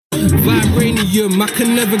Vibranium, I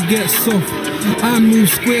can never get soft. I move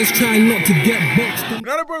squares, trying not to get boxed.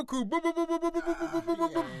 Banana Broku,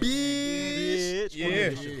 bitch.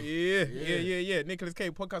 Yeah. Nicholas K,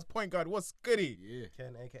 podcast point guard. What's goody? Yeah.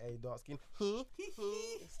 Ken, aka Dark Skin. Steve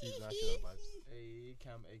Nash, Hey,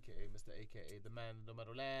 Cam, aka Mr. aka the man, the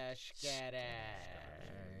model Lash. Get it.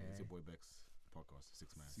 It's your boy Bex. Podcast,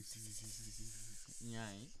 6 man.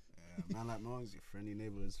 Man like Mons, your friendly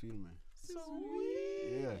neighborhood feeling, man.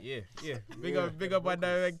 Yeah. Big up our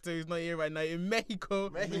director who's not here right now in Mexico.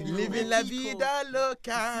 Living la vida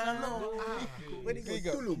loca. Big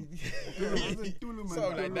up. Something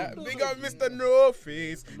like that. Big up Mr. No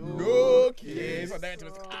Face, No Kiss.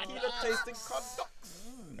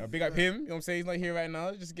 Big up him. You know what I'm saying? He's not here right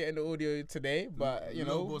now. Just getting the audio today. But, you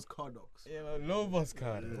know. Lobos Cardox. Yeah, Lobos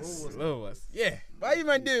Cardox. Lobos. Yeah. How you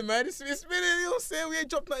man doing, man? It's been, you know what I'm saying? We ain't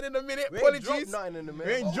dropped nothing in a minute. Apologies. We ain't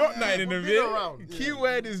dropped nothing in a minute.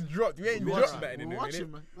 Keyword is dropped. We ain't dropped nothing in a minute.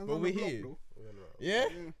 But we're here. Yeah?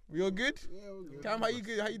 We all good? Yeah, we're good. Cam, how you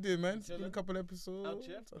doing, man? It's been a couple episodes.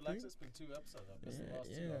 It's been 2 episodes. I've missed the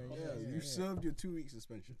last two. You served your 2 week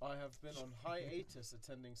suspension. I have been on hiatus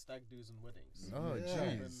attending stag do's and weddings. Oh,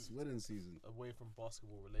 jeez. Wedding season. Away from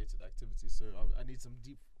basketball related activities, so I need some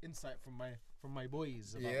deep insight from my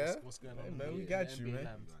boys about what's going on. Man, we in got the you, NBA man.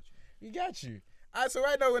 land. We got you. Alright, so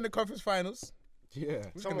right now we're in the conference finals. Yeah.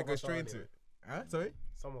 We're just gonna go straight into it. Huh? Sorry?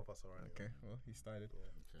 Some of us are right. Okay, well, he started.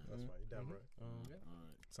 That's right. You're damn right.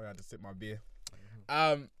 Sorry, I had to sip my beer.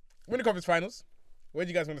 We're in the conference finals. Where do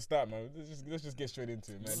you guys want to start, man? Let's just get straight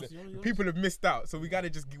into it, man. The people have missed out, so we gotta.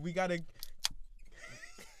 Are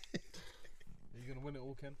you gonna win it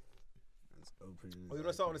all, Ken? You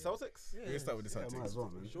wanna start with the Celtics? Yeah, let's start with the Celtics. Might as well,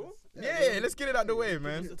 man. Sure. Yeah, let's get it out the way,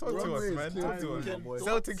 man. Talk to us, man. Talk to us.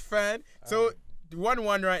 Celtic fan. So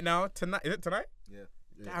 1-1 right now. Tonight, is it tonight? Yeah.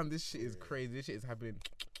 Damn, this shit is crazy. This shit is happening.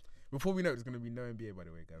 Before we know it, there's gonna be no NBA, by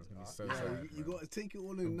the way, guys. It's gonna be so sad. You gotta take it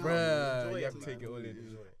all in now. Bruh, you have to take it all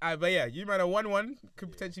in. Alright, but yeah, you man are 1-1. Could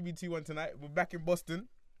potentially be 2-1 tonight. We're back in Boston.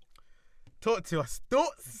 Talk to us.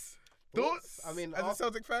 Thoughts? I mean, as a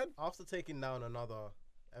Celtic fan, after taking down another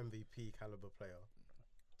MVP caliber player,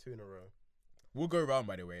 2 in a row. we'll go around.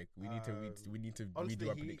 By the way, we need to Honestly, redo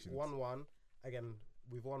our predictions. 1-1. Again,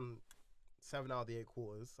 we've won 7 out of the 8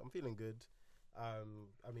 quarters. I'm feeling good.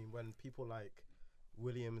 I mean, when people like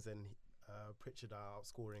Williams and Pritchard are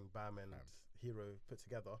outscoring Bam and Hero put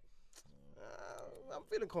together, I'm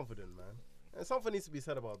feeling confident, man. And something needs to be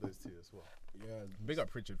said about those two as well. Yeah, big up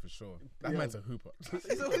Pritchard for sure. That man's a hooper.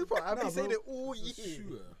 He's a hooper. I've been saying it all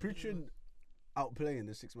year. Pritchard outplaying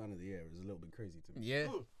the 6th man of the year is a little bit crazy to me. Yeah.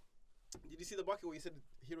 Did you see the bucket where you said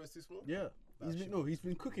Hero's too small? Yeah. He's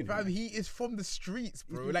been cooking. Fam, he is from the streets,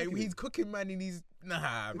 bro. He's cooking, man, and he's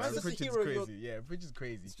man. Pritchard's crazy. Yeah, Pritchard's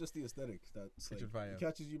crazy. It's just the aesthetic that's like, fire. he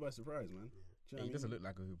catches you by surprise, man. Do you know He what I doesn't mean? look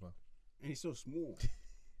like a hooper. And he's so small,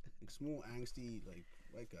 like small, angsty, like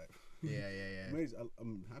white guy. Yeah. Amazing.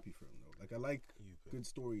 I'm happy for him though. Like I like good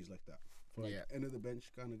stories like that for like end of the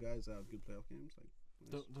bench kind of guys that have good playoff games. Like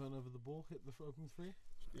Don't turn over the ball, hit the open three.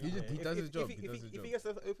 He does his job. If he gets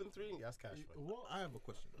an open 3, that's cash. What? I have a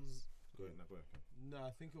question. Go ahead. No,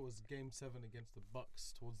 I think it was Game 7 against the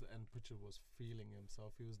Bucks. Towards the end, Pritchard was feeling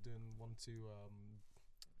himself. He was doing 1-2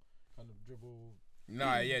 kind of dribble.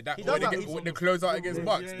 Nah, yeah, that He does that. when the close out against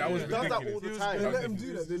Bucks, that was He does ridiculous. that all the time. they let him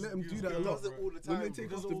do that. They let him do that a He lot. does it all the time. When they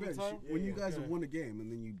take off the bench, when you guys have won a game and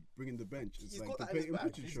then you bring in the bench, it's He's like the got that in his Peyton bag.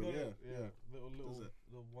 Pritchard He's show. got Yeah, it, yeah. Little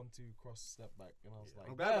 1-2 cross step back, and I was like,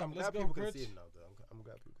 I'm glad people can see him now, though. I'm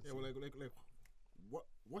glad people can see Yeah, him. well,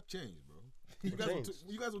 what changed, bro? changed?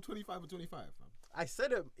 You guys were 25 or 25, fam. I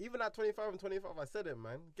said it. Even at 25 and 25, I said it,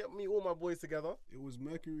 man. Get me all my boys together. It was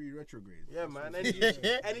Mercury retrograde. Yeah, man.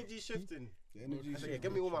 Energy shifting. The energy I said, yeah,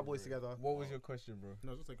 get me all my boys together. What was your question, bro?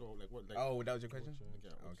 No, just like what? Like, Oh, that was your question?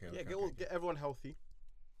 Okay. Yeah, get everyone healthy.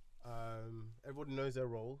 Everybody knows their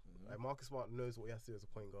role. Like Marcus Smart knows what he has to do as a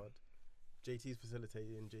point guard. JT's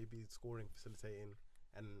facilitating, JB's scoring, facilitating,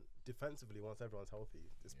 and defensively, once everyone's healthy,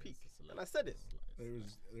 it's peak. And I said it. There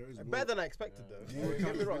is Better than I expected, though. Don't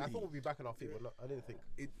get me wrong. I thought we'd be back on our feet, but no, I didn't think.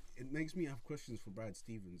 It makes me have questions for Brad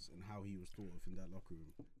Stevens and how he was thought of in that locker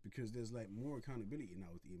room, because there's like more accountability now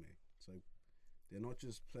with Ime. So they're not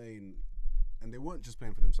just playing, and they weren't just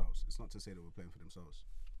playing for themselves. It's not to say they were playing for themselves,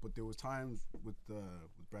 but there was times with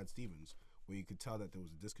Brad Stevens where you could tell that there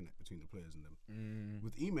was a disconnect between the players and them.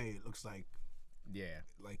 With Ime, it looks like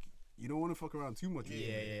you don't want to fuck around too much.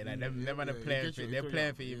 Yeah. Like them man are playing for. They're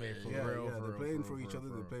playing for Ime for real. Yeah, they're playing for each other.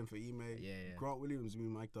 They're playing for Ime. Yeah. Grant Williams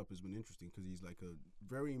being mic'd up has been interesting because he's like a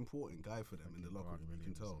very important guy for them in the locker room. You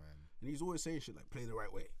can tell, and he's always saying shit like "play the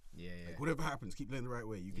right way." Yeah. Like whatever happens, keep playing the right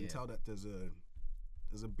way. You can tell that there's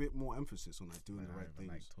there's a bit more emphasis on like doing the right things.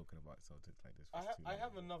 Like talking about Celtics like this. I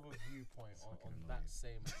have another viewpoint on that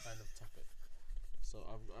same kind of topic. So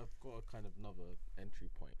I've got a kind of another entry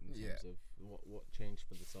point in terms of what changed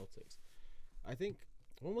for the Celtics. I think,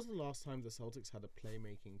 when was the last time the Celtics had a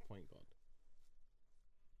playmaking point guard?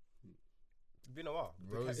 It's been a while.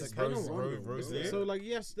 Rose. So like,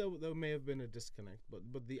 yes, there may have been a disconnect,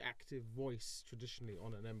 but the active voice traditionally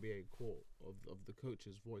on an NBA court of the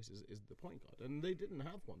coach's voice is the point guard, and they didn't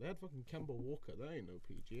have one. They had fucking Kemba Walker. They ain't no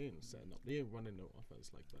PG, ain't setting up. They ain't running no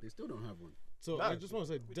offense like that. They still don't have one. So I just want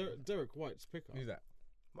to say Derek White's pickup. Who's that?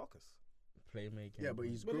 Marcus. Playmaking. Yeah, but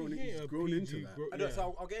he's But grown. he ain't He's a grown PG into that. I know,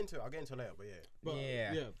 so I'll get into it. I'll get into it later, but yeah. But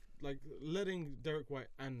Yeah. like letting Derek White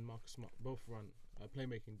and Marcus Smart both run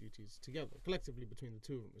playmaking duties together, collectively between the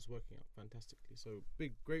two of them, is working out fantastically. So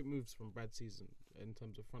great moves from Brad Season in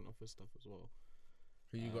terms of front office stuff as well.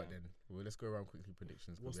 Who you got then? Well, let's go around quickly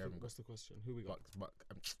predictions. What's the question? Who we got?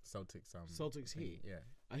 Celtics. Celtics Heat. Yeah.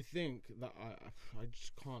 I think that I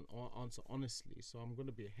just can't answer honestly, so I'm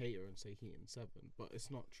gonna be a hater and say Heat in 7, but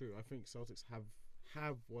it's not true. I think Celtics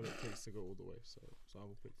have what it takes to go all the way. So I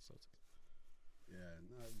will pick the Celtics. Yeah,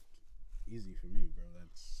 no, easy for me, bro.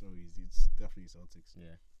 That's so easy. It's definitely Celtics.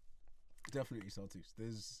 Yeah. Definitely Celtics.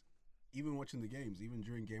 There's even watching the games, even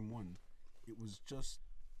during game 1, it was just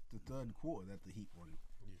the third quarter that the Heat won,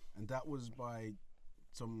 and that was by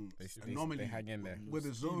some anomaly. They hang in there. Where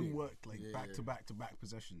the zone worked like back to back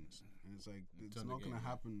possessions, and it's like it's not gonna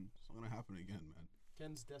happen. It's not gonna happen again, man.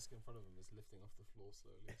 Ken's desk in front of him is lifting off the floor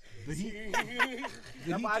slowly. The Heat.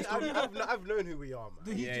 I've known who we are, man.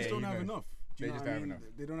 The Heat just don't have enough. Do you know what I mean?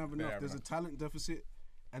 They don't have enough. There's a talent deficit,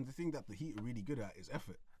 and the thing that the Heat are really good at is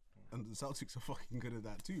effort, and the Celtics are fucking good at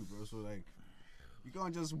that too, bro. So like, you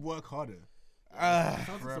can't just work harder. I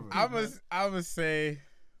must say,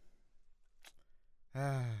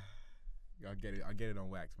 I'll get it on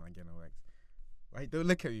wax, man. Get it on wax. Right? Don't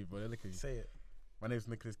look at me, bro. Don't look at me. Say it. My name's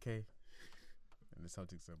Nicholas K, and the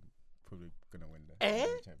Celtics are probably gonna win the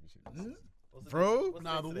championship. Bro,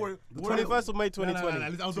 The 21st of May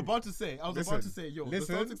 2020. I was about to say, yo, the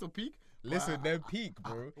Celtics are peak. Listen, they're peak,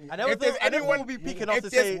 bro. If there's anyone will be peak enough to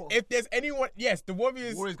say, if there's anyone, yes, the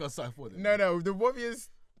Warriors. Warriors got signed for them. No, the Warriors.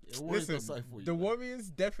 Warriors got Listen, signed for you. the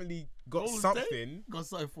Warriors definitely got Golden something. State got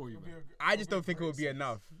signed for you, man. I just don't think it will be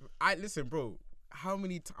enough. Listen, bro. How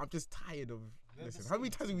many? I'm just tired of. Listen, how many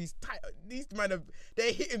times have we? These men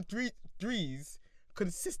they're hitting threes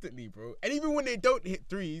consistently, bro. And even when they don't hit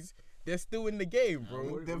threes, they're still in the game,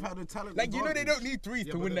 bro. They've had a talent. Like they don't need threes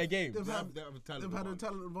to win their game. They've had a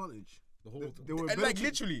talent advantage. The whole They were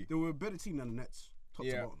literally. They were a better team than the Nets, top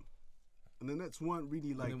to bottom. And the Nets weren't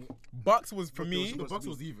really like. Bucks was for me. The Bucks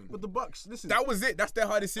was even. But the Bucks, listen. That was it. That's their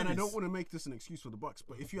hardest series. And I don't want to make this an excuse for the Bucks,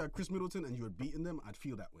 but if you had Chris Middleton and you had beaten them, I'd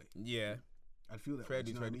feel that way. Yeah. I'd feel that Fairly, way.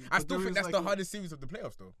 You know what I mean? I But still there think is that's like the hardest series of the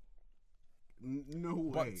playoffs, though. No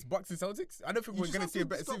way. Bucks and Celtics. I don't think we're gonna see a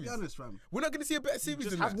better series. Honest, fam. We're not gonna see a better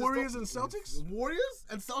series than Have that. Warriors and Celtics. Warriors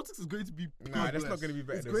and Celtics is going to be. Nah, that's not gonna be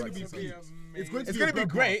better. It's than going to be Bucks and peak. Celtics. It's going to It's be gonna a be bloodbath.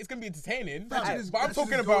 great. It's gonna be entertaining. But I'm That's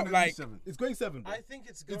talking just about going like. 7. It's going 7. Bro. I think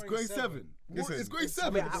it's It's going 7. Listen, It's going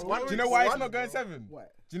 7. Do you know why it's not going 7? Do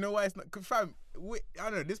you know why it's not? Cause fam, I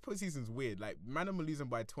don't know. This postseason's weird. Like, man, I'm losing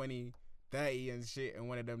by 20, 30 and shit, and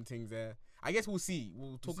one of them things there. I guess we'll see.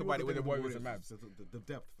 We'll talk about it with the Warriors and Mavs. The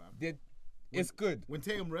depth, fam. It's good. When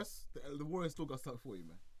Tatum rests, the Warriors still got stuff for you,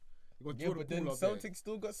 man. You got Yeah, Jordan but then Poole out there. Celtics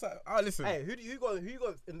still got something. Oh, listen. hey, who you got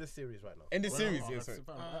in this series right now? In the series, yeah. So,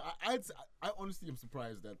 I honestly am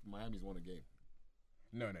surprised that Miami's won a game.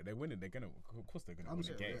 no, they're winning. They're gonna. Of course, they're gonna win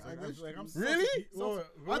the game. I'm Really?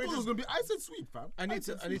 I thought it was gonna be. I said sweep, fam. I need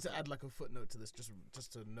to add like a footnote to this, just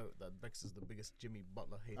to note that Bex is the biggest Jimmy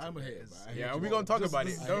Butler hater. I'm a there hater, is. man. I hate Yeah, Jimmy we're gonna talk Butler. about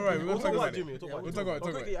it. Don't worry, we're We'll gonna talk talk about about Jimmy. it. We'll We'll talk talk about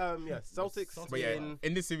about quickly. it. Celtics. But yeah,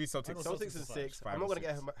 in this series, Celtics. Celtics in 6. Five I'm not and gonna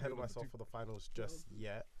get six. ahead of myself for the finals just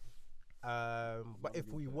yet. But if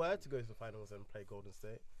we were to go to the finals and play Golden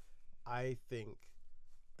State, I think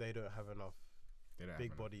they don't have enough They don't have big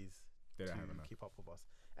enough. bodies They to don't have enough. keep up with us.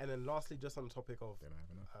 And then lastly, just on the topic of They don't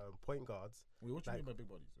have enough. point guards, Wait, what you Like- mean by big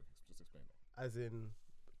bodies? Just explain that. as in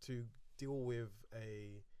to deal with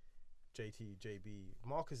a JT, JB.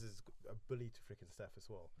 Marcus is a bully to freaking Steph as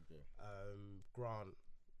well. Okay. Grant,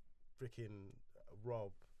 freaking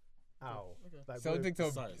Rob, Al. Okay. Like Celtics the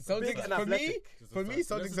are size. Big Celtics and for me. athletic. For me, That's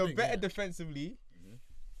the Celtics are thing, better yeah. defensively. Mhm.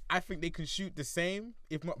 I think they can shoot the same,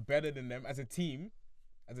 if not better than them as a team.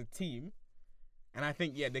 And I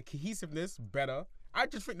think the cohesiveness better. I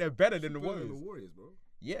just think they're better than the Better than Warriors. the Warriors, bro.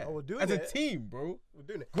 Yeah, Oh, we're doing as a it. team, bro. We're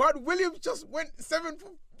doing it. Grant Williams just went 7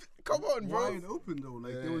 for. Come on, bro. Wide open though,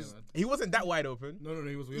 like there was. He wasn't that wide open. No,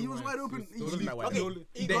 he was. He was wide open. He wasn't that wide Okay, open.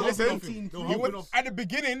 he They got listen. off He was at the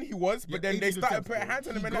beginning. He was, but then they 18 started attempts, putting bro. hands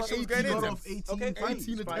on him, and He that shit was going got in. off 18 Okay, fine,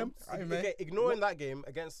 18 fine. attempts. Aye, man. Okay, ignoring that game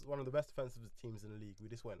against one of the best defensive teams in the league, we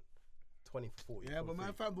just went 20 for 40. Yeah, but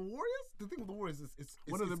man, fam, the Warriors. The thing with the Warriors is it's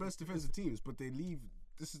one of the best defensive teams, but they leave.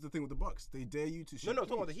 This is the thing with the Bucks. They dare you to shoot. No,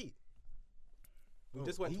 talking about the Heat. We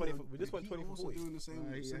just went 20. We just went 20 for 40. Doing the same,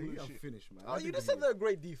 He got shit. finished, man. Oh, you just said they're a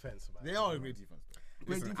great defense, man. They are a great defense.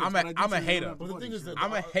 Though. Listen, defense, I'm but a I do say hater. they don't But the thing is that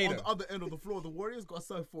I'm a on hater. the other end of the floor, the Warriors got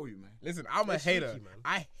something for you, man. Listen, I'm a They're hater. streaky, man.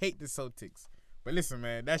 I hate the Celtics, but listen,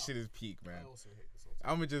 man, that shit is peak, man. I also hate the Celtics.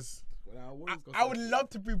 I'ma just. Warriors got I would something. love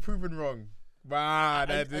to be proven wrong, but I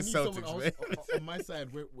that's need the someone Celtics, else man. on my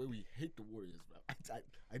side where we hate the Warriors, man.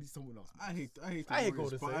 I need someone else. I hate the I hate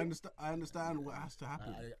Warriors, Golden but State. I understand what has to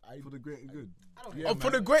happen I- for the greater good. Oh, for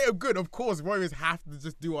the greater good, of course, Warriors have to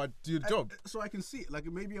just do the job. So I can see it. Like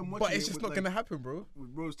maybe I'm watching But it's it just with, not like, gonna happen, bro. with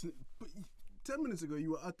Rose. But 10 minutes ago,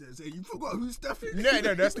 you were out there saying you forgot who Steph is.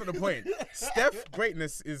 No, that's not the point. Steph's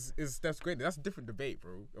greatness is Steph's greatness. That's a different debate,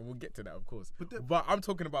 bro. And we'll get to that, of course. But I'm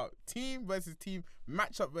talking about team versus team,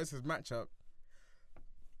 matchup versus matchup.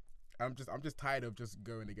 I'm just tired of just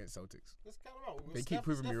going against Celtics. Let's count them out. They keep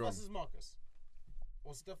proving me wrong. Steph versus Marcus.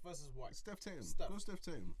 Or Steph versus White. Steph Tatum. Steph. Go Steph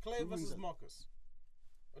Tatum. Clay Who wins versus that? Marcus.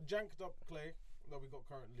 A janked up Clay that we got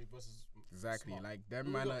currently versus Exactly. Smart. Like them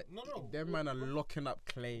Who we man got? are No. them man are locking up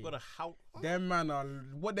Clay. Got a how? Them man are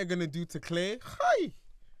what they're gonna do to Clay. Hey!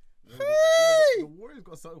 The Warriors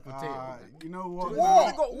got something for Tatum. man. You know what?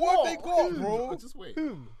 What they got, bro? Just wait.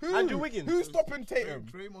 Who? Andrew Wiggins. Who's stopping Tatum?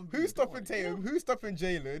 Draymond Green, Who's stopping don't worry. Tatum? Who's stopping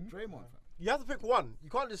Jalen? Draymond, fam. You have to pick one. You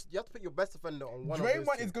can't just. You have to pick your best defender on one. of those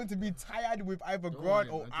Draymond two. is going to be tired with either Don't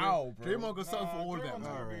Grant worry, or man. Al, bro. Draymond got something for all Draymond's that, gonna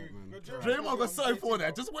man. Alright, man. be- Draymond got something for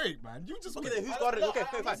that. Just wait, man. You just Okay, wait. then who's I- guarding? no, Okay, I'm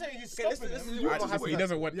fine. not saying he's Okay, this stopping is him. what I I'm just- happy he with.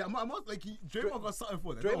 doesn't want. Yeah, Draymond got something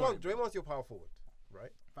for that. Don't worry. Draymond's your power forward, right?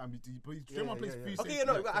 Fam, Draymond plays free Okay, safety.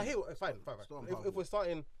 no, I hear. Fine. Storm If power. we're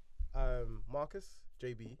starting, Marcus,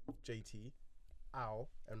 JB, JT, Al,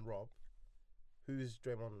 and Rob, who's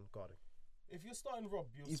Draymond guarding? If you're starting Rob,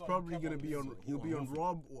 He's probably gonna be on. He'll be on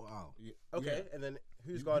Rob or Al. Yeah. Okay, Yeah. and then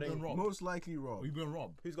who's He's guarding? been Rob. Most likely Rob. We've been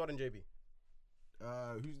Rob. Who's guarding JB?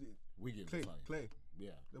 Who's the Wiggins. Clay? sorry. Clay. Yeah.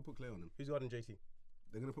 They'll put Clay on him. Who's guarding JT?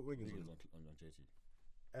 They're gonna put Wiggins Wiggins on him. on JT.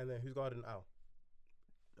 And then who's guarding Al?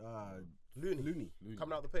 Looney. Looney.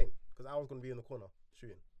 Coming out the paint because Al's gonna be in the corner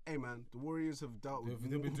shooting. Hey man, the Warriors have dealt with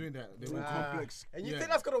They've been doing that. They more were complex. And you Yeah. think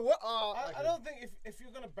that's gonna work? I don't think if you're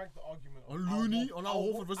gonna back the argument On Looney, on Al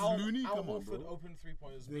Horford versus Looney, Al come on, Horford bro. open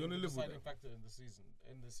 3-pointers They're being gonna the live with deciding that. factor in the season,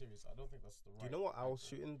 in the series. I don't think that's the right. Do you know what Al's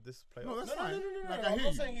shooting this playoff? No, that's No, fine. no. Like, I I'm hear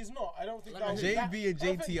not you. saying he's not. I don't think Like, that I will- hear you. that- JB and I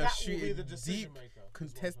don't JT think are that will be shooting the decision deep, maker, is what I'm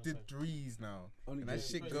contested trying to say. threes now, Only and that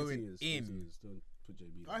JT shit is, going JT in. is. Don't put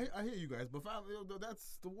JB. I hear you guys, but fam,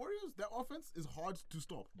 that's the Warriors. Their offense is hard to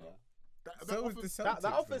stop, bro. That So is the offense, Celtics.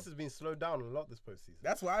 That offense though. has been slowed down a lot this postseason.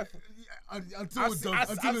 That's why until I've it se- does, I've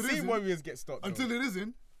until it seen isn't, Warriors get stopped. until though. it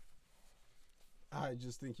isn't. I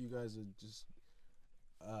just think you guys are just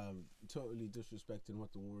totally disrespecting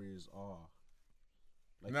what the Warriors are.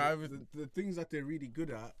 Like No, it was- the things that they're really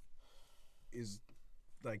good at is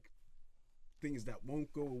like things that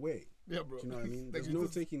won't go away. Yeah, bro. Do you know what I mean? Like, There's you no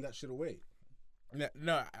just- taking that shit away.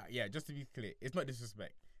 No, yeah. Just to be clear, it's not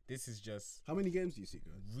disrespect. This is just How many games do you see,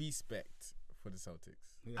 guys? respect for the Celtics,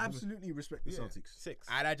 Yeah, Absolutely respect the Yeah. Celtics. 6.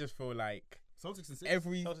 and I just feel like Celtics and six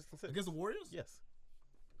every Celtics and 6. against the Warriors. Yes.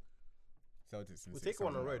 Celtics and We'll six take them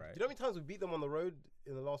on sounds the about road. right. Do you know how many times we beat them on the road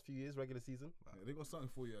in the last few years, regular season? Yeah, they got something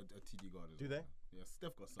for you at TD Garden. Do they? Yeah,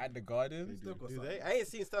 Steph got something. At the Garden, Steph got Do something. they? I ain't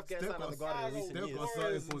seen Steph get Steph something on the got- Garden in I recent Steph years. got something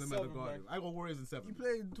Warriors for them in at the seven, Garden. man. I got Warriors in 7. You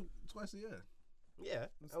play twice a year. Yeah.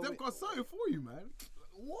 Steph got something for you, man.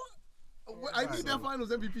 What? I need their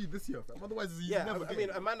Finals MVP this year, fam. Otherwise, he's Yeah, never I mean, getting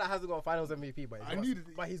a it. man that hasn't got a Finals MVP, but I needed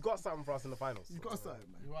it. but he's got something for us in the Finals. He's got something,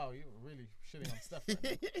 man. Wow, you're really shitting on Steph.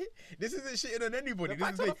 Right now. this isn't shitting on anybody. The This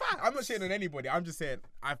facts is are the me. facts. I'm not shitting on anybody. I'm just saying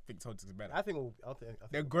I think Celtics are better. I think I think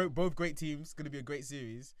They're both great teams. It's gonna be a great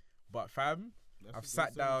series. But fam, That's- I've that's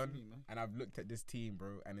sat something down to me, man. and I've looked at this team,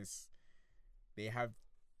 bro, and they have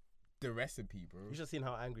the recipe, bro. You should have seen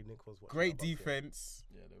how angry Nick was. watching Great that Bucks game. defense,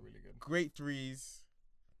 Yeah, they're really good. great threes,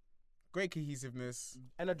 great cohesiveness,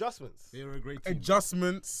 And adjustments. They were a great team.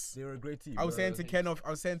 adjustments. They were a great team. I was saying to Ken off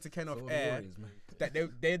air that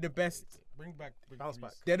they're the best. Bring back Bounce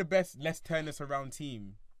back. They're the best. Let's turn this around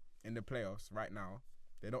team in the playoffs right now.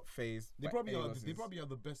 They're not phased. They by probably anyone are. They else's- probably are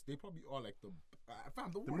the best. They probably are like the.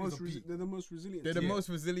 Fam, the The Warriors most are peak. they're the most resilient. They're the team. most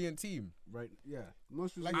resilient team. Right? Yeah,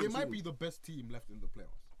 most Like resilient. they might team. be the best team left in the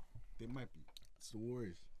playoffs. They might be. It's the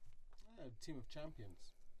Warriors. Yeah, team of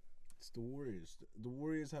champions. It's the Warriors. The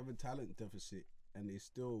Warriors have a talent deficit, and they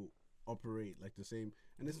still operate like the same.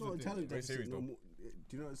 And it's not a talent deficit. No more,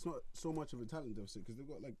 do you know? It's not so much of a talent deficit because they've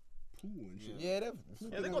got like Poole and shit. Yeah,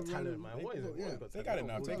 they got talent, man. What is it? Yeah, they got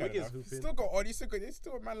enough. They got Wiggins enough. hooping. Still got all these. There's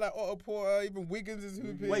still a man like Otto Porter. Even Wiggins is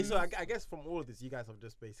hooping. Wait, so I guess from all of this, you guys have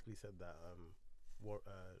just basically said that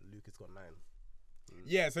Lucas got 9.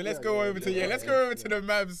 Yeah, so let's go over to the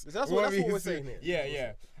Mavs. That's what we're saying here.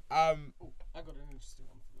 Yeah. I got an interesting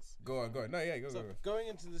one for this. Go on. No, yeah, go. Going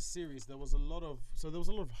into this series, there was a lot of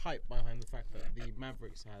hype behind the fact that the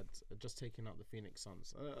Mavericks had just taken out the Phoenix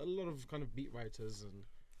Suns. A lot of kind of beat writers and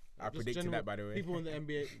I predicted that, by the way. People in the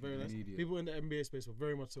NBA, very nice. People in the NBA space were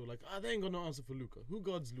very much so like, they ain't got no answer for Luka. Who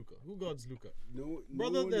guards Luka?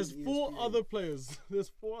 Brother, there's 4 other players.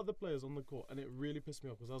 There's 4 other players on the court, and it really pissed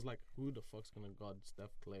me off because I was like, who the fuck's gonna guard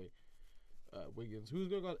Steph, Clay, Wiggins? Who's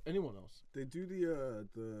gonna guard anyone else? They do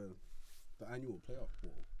the annual playoff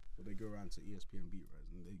poll where they go around to ESPN beat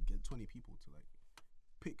writers and they get 20 people to like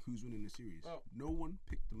pick who's winning the series. Oh. No one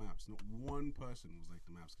picked the Mavs. Not one person was like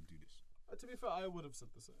the Mavs could do this. To be fair, I would have said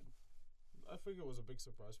the same. I think it was a big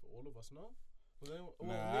surprise for all of us. No,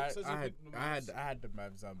 I had the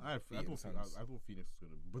Mavs. I thought Phoenix was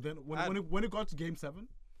gonna. But then when it got to Game 7,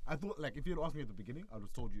 I thought like if you had asked me at the beginning, I would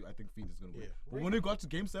have told you I think Phoenix is gonna win. Yeah. But when it got to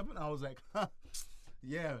Game 7, I was like,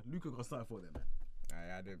 yeah, Luka got started for them, man.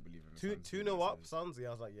 I didn't believe him. 2-0 up, Suns. Yeah,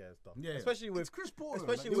 I was like, yeah, it's done. Yeah, especially with Chris Paul.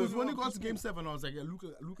 Especially when it got to Game 7, I was like, yeah,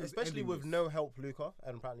 Luka. Especially with no help, Luka,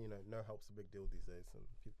 and apparently no help's a big deal these days, and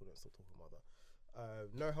people don't stop talking about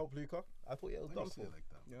that. No help, Luka. I thought it was done for. Like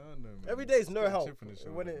that. Yeah, no, man. Every day is no help.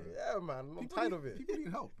 Shoulder, Man, I'm tired of it. People need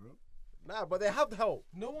help, bro. Nah, but they have help.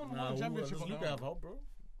 No one won a championship. Does Luka have help, bro?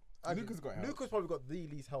 Luka's got help. Luka's probably got the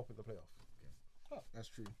least help in the playoffs That's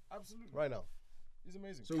true. Absolutely. right now. He's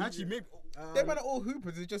amazing. So Actually, maybe Them man are all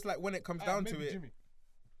hoopers. It's just like when it comes down to it. Jimmy.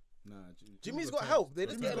 Nah, Jimmy's got help. They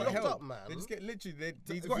just Jimmy's get got locked help. up, man. They just get literally.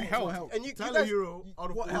 He's got help. And you Tyler guys, Hero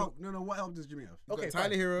out of What all- help? No. What help does Jimmy have? Okay, Tyler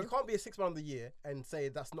fine. Hero. You can't be a 6th man of the year and say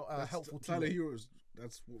that's not a helpful team. Tyler Hero's.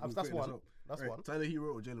 That's what we're That's putting one. as help. That's Right, one. Tyler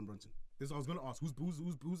Hero or Jalen Brunson? This I was gonna ask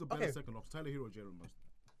who's a better Okay. second option, Tyler Hero or Jalen Brunson?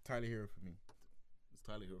 Tyler Hero for me. It's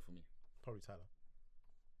Tyler Hero for me. Probably Tyler.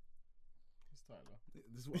 It's Tyler.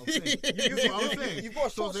 This is what I'm saying. This is what I'm saying. You've got a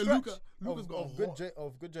So short then stretch Luka's got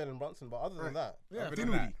of good Jalen Brunson, but other than that, yeah, Other than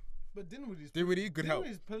Dinwiddie. that. But Dinwiddie's Good help.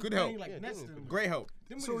 Good help. Like Yeah, Neston. Dinwiddie's Great help.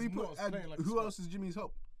 So he Dinwiddie's put. not playing like a Who star. else is Jimmy's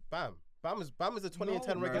help? Bam is a 20 and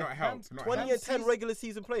 10 No, regular. not help. Not 20 help. and 10 regular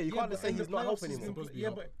season player. You Yeah, can't but just say in he's the not playoffs helping he's anymore. been- supposed to be Yeah,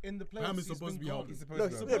 helping. but in the Bam playoffs is supposed to be helping. He's supposed No, to.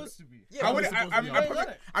 he's help. supposed to be. Yeah, I but would. he's supposed to be I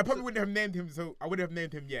helping. probably wouldn't have named him. So I wouldn't have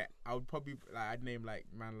named him yet. I would probably I'd name like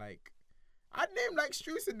I'd name like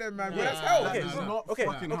Struce and them man. But that's help. Okay, Nah, so- nah, okay,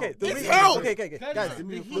 fucking okay. help. The It's reason- help. Okay, guys.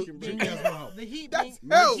 Jimmy Jimmy has no help. The Heat That's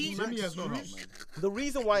being help. Jimmy has no help, man. The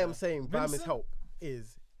reason why I'm saying Bam is Vincent? help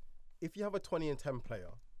is if you have a 20 and 10 player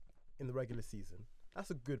in the regular season,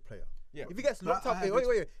 that's a good player. Yeah. If he gets locked up, wait.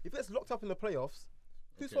 If he gets locked up in the playoffs,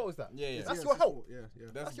 whose fault is that? Yeah. That's your help. Yeah.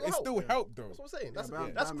 That's your It's help. still help though. That's what I'm saying. That's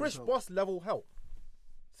Bam- that's Bam Chris is help. Bosh level help,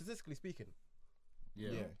 statistically speaking.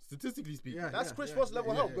 Yeah. Statistically speaking. Yeah. That's Chris Bosh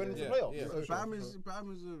level help going into the playoffs. yeah. So- Bam is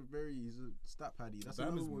he's a stat paddy. That's Bam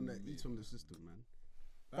another is one that mid. eats from the system,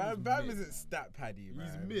 man. Bam isn't stat paddy, man.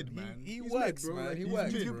 He's mid, man. He He's works, mid, bro. man. Like, He he's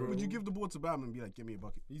works, mid, bro. Would you give the ball to Bam and be like, "Get me a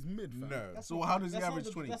bucket"? He's mid, fam. No. So how does he average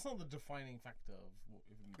 20? That's not the defining factor of what.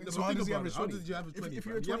 So how does he average How 20? does he average 20? If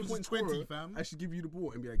you're a fam? He 20 averages point 20, scorer, fam. I should give you the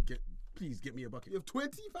ball and be like, please get me a bucket. You have 20,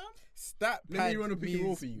 fam? Stat Let pad me run a pick and roll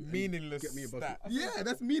means for you and meaningless get me a bucket. stat. Yeah,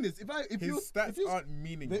 that's meanest. If you His stats aren't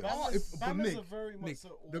meaningless. They are. But Bam is Nick, a very much Nick, so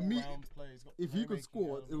the all-round me- player. He's got if he could playmaking score,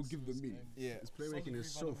 elements it'll to give the his me. game. Yeah. His playmaking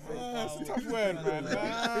is so Solitary fake. That's a foul. tough word, man.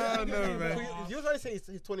 No, man. So you're trying to say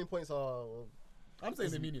his 20 points are. I'm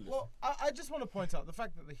saying they're meaningless. Well, I just want to point out the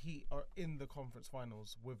fact that the Heat are in the conference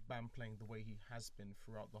finals with Bam playing the way he has been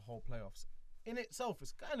throughout the whole playoffs. In itself,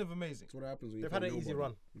 is kind of amazing. That's what happens when you They've play had an easy nobody.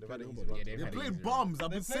 run. You They've play had an easy nobody. run. Yeah, they've They're had playing easy bombs. I've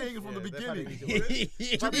They been played- saying it from the yeah, they've had an beginning.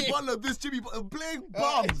 easy Jimmy Butler, Jimmy Butler, playing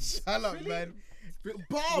bombs. Shut up, man.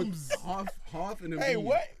 Bombs. Half in a Hey, beat.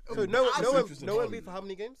 what? So no interesting. MB for how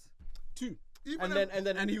many games? 2. And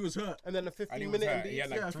then he was hurt. and then a And he 15 was minute hurt. MB. He had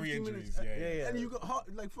like Yeah, 3 15 injuries. minutes. Yeah. And you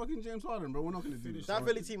got like fucking James Harden, bro. We're not gonna do this. That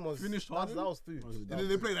Philly team was Finished that Harden? was food. Was it That And then was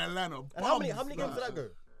they food. played Atlanta. And how many games did that go?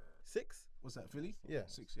 6? What's that? Philly? Yeah.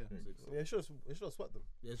 6. Yeah. Yeah, it should have swept them.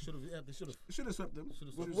 Yeah, they should have. Should have swept them.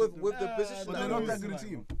 With the position But that they're they're not that in. good a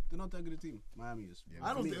team. They're not that good a team. Miami is.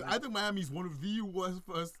 I think Miami's one of the worst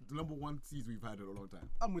first number 1 seeds we've had in a long time.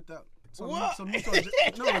 I'm with that. What? No,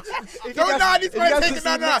 it's No, nah, these men guys taking just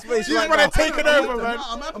that. Nah, see next these space men are right now. taking over, man.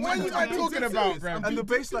 What are you man talking about, bro? And the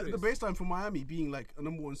baseline for Miami being like a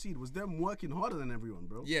number 1 seed was them working harder than everyone,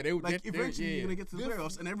 bro. Yeah, they like eventually you're gonna get to the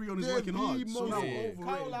playoffs and everyone is working hard. So now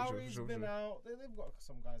Kyle Lowry's been out. They've got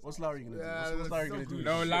some guys. what's Lowry gonna do? What's Lowry gonna do?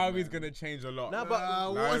 No, Lowry's gonna change a lot. Nah, but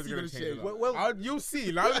Lowry's gonna change a lot. You'll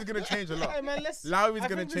see. Lowry's gonna change a lot. Hey man, Lowry's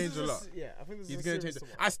gonna change a lot. Yeah, I think this is He's gonna change.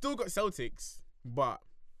 I still got Celtics, but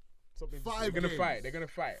they're gonna fight. They're gonna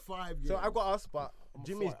fight. 5 games. So I've got us, but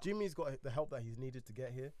Jimmy's got the help that he's needed to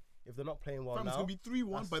get here. If they're not playing well Fam, now, it's gonna be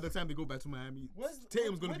 3-1 by the time they go back to Miami.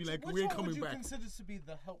 Tatum's gonna be like, we ain't coming back. Which one would you consider to be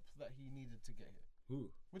the help that he needed to get here? Who?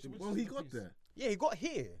 Well, he got there. yeah, he got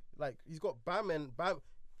here. Like he's got Bam.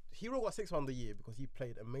 Hero got 6 round the year because he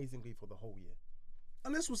played amazingly for the whole year.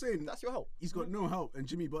 Unless we're saying That's your help. he's got no help and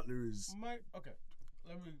Jimmy Butler is. Okay,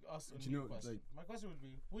 let me ask a new question. My question would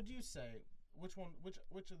be: would you say which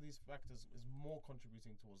of these factors is more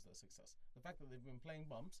contributing towards their success? The fact that they've been playing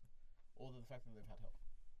bumps, or the fact that they've had help?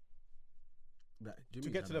 To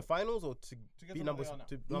get to the finals or to be number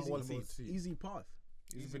 1 seed. Easy path.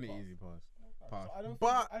 It's been an easy pass.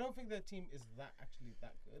 So I don't think their team is that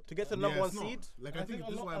good. To get to the number 1 seed, Like I think this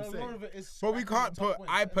is what I'm a lot saying. of it is. But we can't scrapping put. top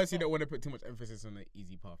I wins. personally don't want to put too much emphasis on the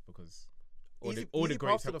easy path because all Easy the greats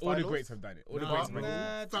path to have the all the finals? greats have done it. All the Nah, greats have bro.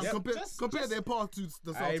 done it. Fam, compare their path to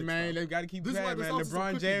the Celtics. Hey man, fam. they gotta keep This is why fair, the man. Celtics are LeBron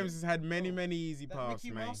cooking James it. has had many easy That paths,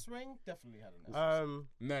 Mickey man. Mouse ring definitely had an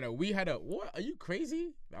No, we had a what? Are you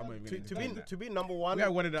crazy? I'm not even gonna defend to be number 1. We had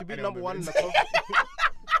one of the- To be anyway, number but 1 in it's- the conference.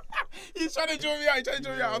 He's trying to join me out.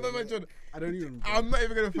 I'm not even trying. I don't even. I'm not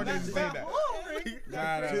even gonna fucking say that.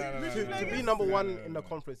 Nah. To be number 1 in the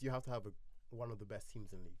conference, you have to have one of the best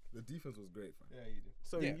teams in the league. The defense was great, fam. Yeah, you do.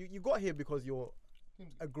 So Yeah. you got here because you're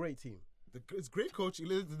a great team. It's great coaching.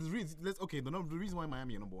 The reason why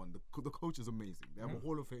Miami are number 1, the coach is amazing. They have a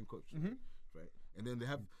Hall of Fame coach, right? And then they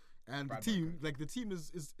have, and Brad the team, Martin. like the team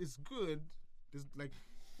is good. It's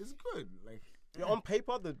good. Like Yeah, on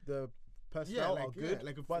paper, the personnel are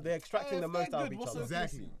good, but they're extracting the most out of each other.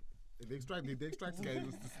 exactly. They extract guys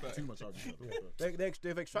just too much out of each other.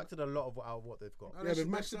 They've extracted a lot out of what they've got. Yeah, they've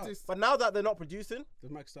maxed out. But now that they're not producing, They've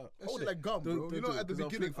maxed out. That shit like gum, bro. Don't You know, do it, at the 'cause I'll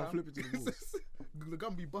beginning, flip- I'll flip it to the Bulls. the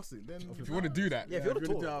gum be busting. Then If you want to do that, yeah, if you're the If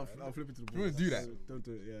you wanna tall, do it, I'll flip it to the If you wanna Bulls. do that. Don't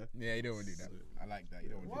do it, yeah. yeah, you don't want to do that. I like that. You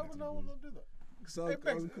don't Why want would to I do that. want to do that? So Hey, I'll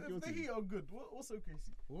Bex, cook your if the team. Heat are good, what's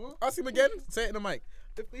OKC? what? Ask him again. Say it in the mic.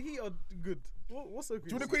 If the Heat are good, what's OKC? Do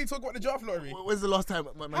you want to quickly talk about the draft lottery? When's the last time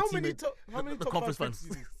my How many teammate top? How many the top conference 5 finals?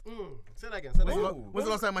 picks do you need? say that again. When's the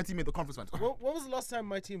last time my team made the conference finals? When was the last time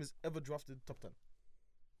my team has ever drafted top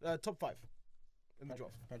 10? Top 5 in the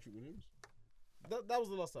draft. Patrick Williams. That was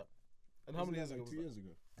the last time. And how many years ago? 2 years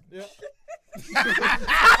ago. Yeah.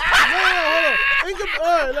 No. All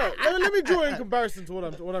right, look. Let me draw in comparison to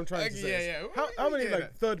what I'm trying to say. Yeah. How many Yeah.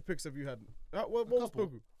 like third picks have you had? What was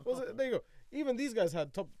Poku? What was it? There you go. Even these guys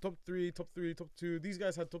had top 3, top 2. These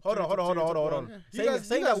guys had top. Hold 2, on. top 1.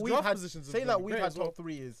 Saying that we've draft had positions have saying been that we've great had as well. top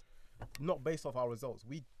 3 is not based off our results.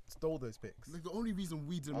 We stole those picks. Like the only reason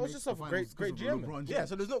we didn't I was make just the off a finals great because of GM. LeBron James. Yeah,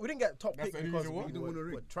 so we didn't get top That's pick the only because reason why? we didn't win a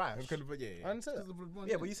ring. were trash. I didn't say that.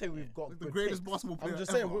 Yeah, but you say we've got Like the good greatest picks. basketball player I'm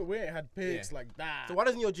just ever. saying we ain't had picks like that. So why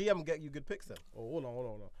doesn't your GM get you good picks then? Oh, hold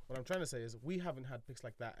on. What I'm trying to say is we haven't had picks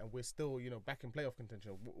like that, and we're still, back in playoff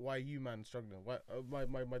contention. Why are you, man, struggling? Why,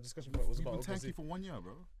 my discussion point was You've about been tanky OKC. for 1 year,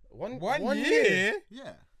 bro. One year.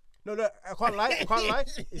 Yeah. No, I can't lie.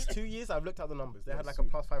 It's 2 years. I've looked at the numbers. They had like a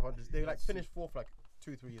plus 500. They like finished 4th like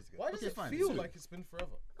 2-3 years ago. Why does Okay, it fine, feel it's like it's been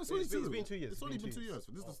forever? That's only It's been 2 years. It's only been 2 years.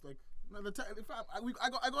 So this Oh. is like, I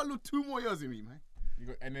got to look 2 more years in me, man.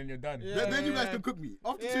 And then you're done. Yeah. Then you guys can cook me.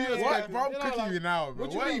 After 2 years, yeah. like, Bro, I'm You know, cooking like- you now, bro.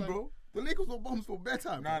 what you mean, bro? The Lakers were bombs for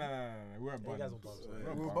bedtime. No. We weren't You guys bums. were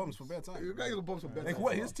bums. We were bums for bad time. You guys were bombs for bedtime. Like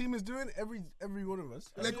what his team is doing, every one of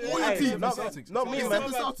us. Like Yeah. all your Hey, teams. not Celtics. not me, Except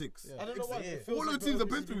man. the Celtics. I don't know why. Yeah. It feels All like the teams have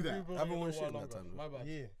OKC been through that. rebuild. I haven't won My shit in that bad. time, My bad.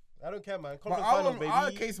 Yeah, I don't care, man. But Conference finals, our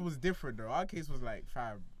baby. case was different, though. Our case was like,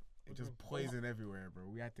 fam, it just poison everywhere, bro.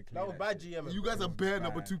 We had to clear That was bad shit. GM. You guys are bare Bad.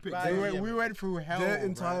 number 2 picks. Bad. We went through hell. Their bro.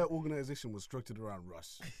 entire organization was structured around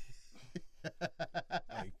Russ.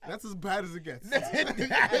 That's as bad as it gets. That's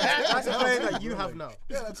the player that you have now.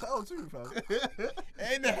 Yeah, that's hell too, fam.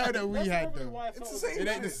 Ain't the hell that we That's had, probably though. why I It's felt the same It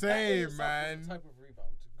ain't the shit. same, man. Type of rebound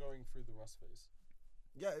going through the Russ phase.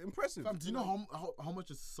 Yeah, impressive. Fam, do you know how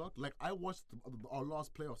much it sucked? Like, I watched our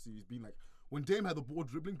last playoff series being like, when Dame had the ball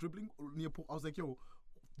dribbling near Paul, I was like, yo,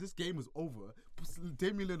 this game is over.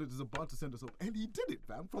 Damian Lillard is about to send us up. And he did it,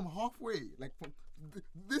 fam, from halfway. Like,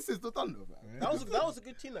 this is the Thunder, fam. That was a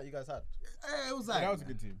good team that you guys had. It was like, That was a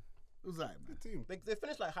good team. It was like, man. Team. They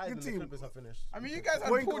finished like higher than the Clippers have finished. I mean, you guys had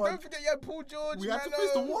Point Paul. guard. Don't forget you had Paul George. We had to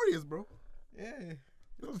face the Warriors, bro. Yeah, it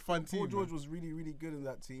was a fun team. Paul George man. was really, really good in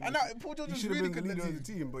that team. I know Paul George He was should have really been good the in leader that of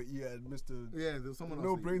the team. team, but yeah, Mr. Yeah, there was someone No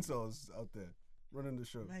else. brain cells out there running the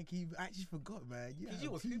show. Like he actually forgot, man. Yeah, PG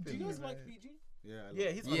was PG, hooping. Do you guys man. like PG? Yeah,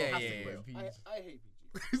 he's fantastic. bro. PG. I hate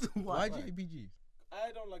PG. Why'd you hate PG?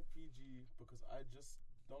 I don't like PG because I just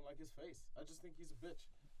don't like his face. I just think he's a bitch.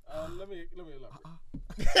 Let me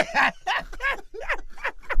elaborate.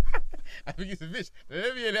 I think he's a bitch.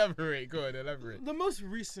 Let me elaborate. Go on, elaborate. The most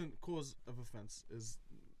recent cause of offense is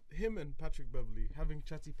him and Patrick Beverley having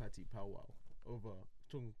chatty patty powwow over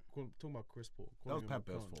talking about Chris Paul. That was calling him Pat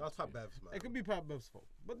a Bev's cunt. fault. That's Pat Bev's, man. It could be Pat Bev's fault,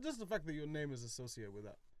 but just the fact that your name is associated with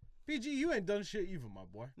that. PG, you ain't done shit either, my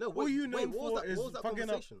boy. No, all you known what for was that, is what was that fucking up.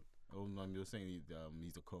 conversation? Oh no, you're saying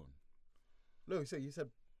he's a cone. No, you said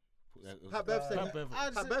Pat Pat Bev said. Pat Bev.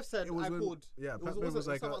 Pat Bev said It was I when- called. Yeah, it Pat Bev was was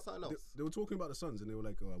like, about something else. they were talking about the Suns, and they were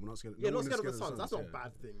like, "Oh, we're not scared." Yeah, no not one is scared of the Suns. of That's not a yeah.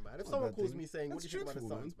 bad thing, man. If Not a someone bad calls thing. me saying, "What do That's you think about the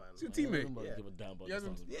truthful, Suns, man. man?" It's your teammate. Nobody Yeah. give a damn about Yeah, the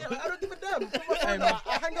Suns. Yeah, I don't give a damn.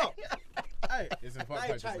 I hang up. Hey, It's a fuck Hey,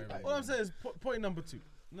 punches, hey, man. hey. all I'm saying is point number two.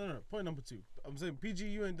 No, point number two. I'm saying PG,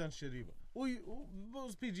 you ain't done shit either. What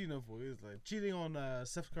was PG known for? He was like cheating on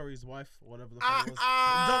Steph Curry's wife, or whatever the fuck it was.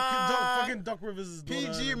 Fucking Doc Rivers' daughter.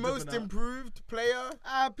 PG and most dipping out. improved player.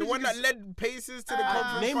 The PG one that is- led Pacers to the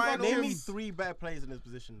conference finals. Name me 3 better players in his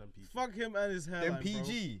position than PG. Fuck him and his hairline, Then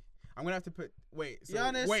PG. I'm gonna have to put. Wait, so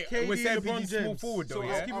Giannis, wait. KD, We're saying LeBron PG small James. forward though, So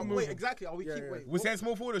yeah. keep it wait, moving. exactly. Are we Yeah, keep yeah. wait? We're saying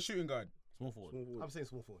small forward or shooting guard. Small forward. I'm saying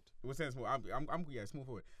small forward. We're saying small. I'm yeah, small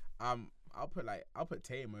forward. I'll put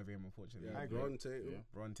Tatum over him, unfortunately. Yeah, agree. Bron Tatum.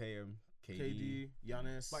 Ron Tatum, KD,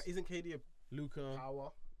 Giannis, But isn't KD a Luka,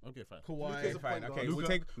 power? Okay, fine. Kawhi. Okay, a fine. point Okay, guard.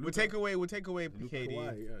 we'll take away KD.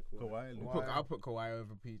 Kawhi, yeah, Kawhi. I'll put Kawhi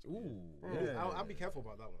over PG. Ooh. Yeah. I'll be careful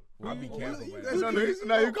about that one. I'll be careful. You man. guys are this.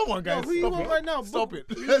 No, come on, guys. who you Stop want it. right now? Stop Book?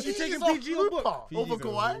 it. You taking PG or book? PG's Over a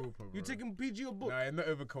Kawhi? hooper, bro. You taking PG or book? No, not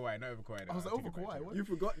over Kawhi. Not over Kawhi. I was like, over Kawhi. What? You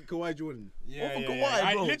forgot Kawhi Jordan. Yeah, Over yeah, Kawhi,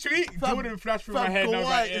 yeah. bro. I literally Jordan flashed through my fam, head. And I was Kawhi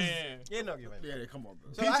like, is- yeah. Yeah, no argument. Yeah, come on,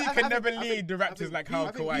 bro. So PG I can think- never I think- lead the I Raptors think like how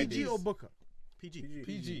I think Kawhi PG did. or Booker? PG.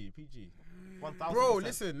 PG. 1000%. Bro,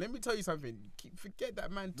 listen, let me tell you something. Forget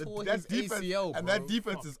that man tore That his defense, ACL, bro. and that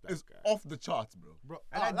defense Fuck is that guy. off the charts, bro. Bro,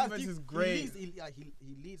 And that that's defense deep. is great.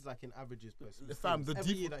 He leads like in averages per season. Fam, the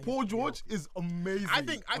Every year defense. that Paul he's George is amazing. I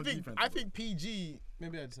think on defense, bro. PG.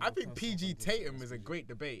 Maybe I just I have a think personal PG vendetta Tatum against is a PG. great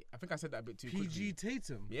debate. I think I said that a bit too quickly. PG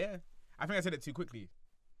Tatum. Yeah. I think I said it too quickly.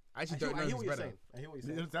 I actually don't know I hear who's what you're better. saying. I hear what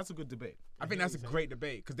you're saying. That's a good debate. I think that's a great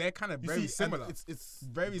debate because they're kind of You very see, similar. and It's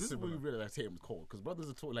Very this similar. is what we realize Tatum's cold because brothers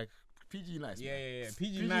are talking like PG nice. Yeah, man. yeah, yeah.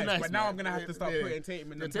 PG nice, nice, but now man. I'm gonna have to start Yeah. putting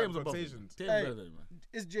Tatum in Yeah, the Tatum's above him. conversations. Tatum's Hey. better than him, man.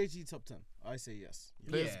 Is JT top 10? I say yes.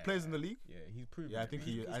 Players in the league. Yeah, he's proven. Yeah, I it, think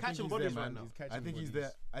man. I think catching he's there, bodies man. right now. He's catching I think he's bodies.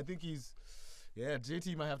 there. I think he's. Yeah,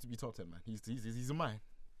 JT might have to be top 10, man. He's a mine.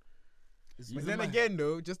 But then again,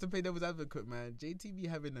 though, just to play devil's advocate, man, JT be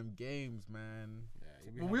having them games, man.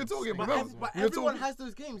 But we were talking, But, remember, but we were everyone talking- has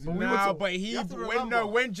those games. But we were Nah, talking- but he you have to remember.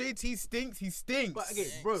 when JT stinks, he stinks. But again,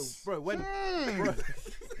 bro, when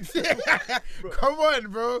Come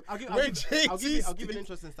on, bro. I'll give when you JT an stinks,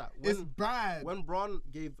 interesting stat. it's When, bad. when Bron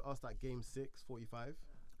gave us that game 6, 45,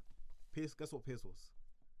 Pierce, guess what Pierce was?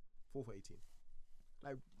 4 for 18.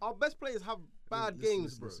 Like, our best players have bad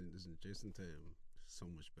games, bro. Listen, Jason Tatum is so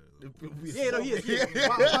much better than Yeah, no, he is.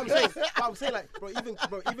 But I'm saying, like, bro, even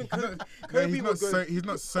Kobe, Kobe he's would go. he's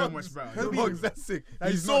not so much better. Kobe- Bugs, that's sick.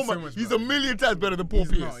 He's He's not so so much. much He's better. a million times better than Paul He's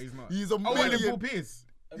Pierce. not, he's not. He's a Oh, wait, then million. Paul Pierce.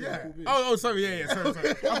 Yeah. Oh, sorry, yeah. Sorry.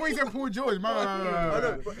 I thought you said Paul George.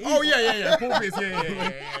 No. but he- Oh, yeah. Paul Pierce,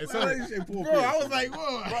 yeah. Sorry. you say Paul Bro, I was like, Bro,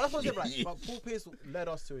 whoa. that's what I'm saying. Like, but Paul Pierce led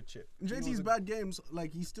us to a chip. JT's bad games,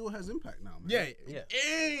 like he still has impact now, man. Yeah. Yeah.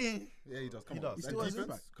 Yeah, he does. Come He on. does. He That still has defense?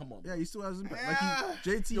 impact. Come on. Yeah, he still has impact. Yeah. Like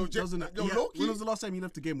JT Yo, doesn't. yo, he had- low-key- when was the last time he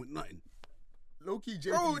left the game with nothing? Low key, JT's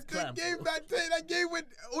Bro, clamp. that game when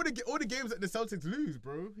all the games that the Celtics lose,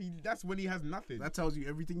 bro. That's when he has nothing. That tells you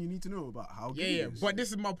everything you need to know about how good yeah. he is. But this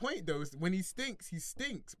is my point though. is when he stinks,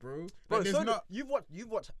 bro. Bro, Like, there's so not. you've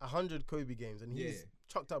watched 100 Kobe games and he's Yeah.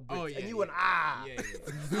 chucked up bricks Oh yeah. and you went ah. Yeah.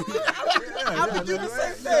 I've been doing the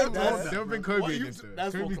same thing, man. Don't bring Kobe in this. though.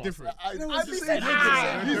 That's Kobe's forecast. different. I know I've what been you're saying, saying.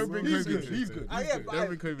 ah, He's Don't bring good. Kobe in He's this, good. though. Ah, yeah, but Don't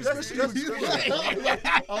bring Kobe. just- in just- this.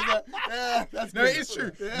 I was like, yeah, that's No, good. it's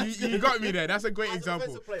true. Yeah. You got me there. That's a great As an example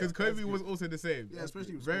offensive player, because Kobe that's was also the same. Yeah,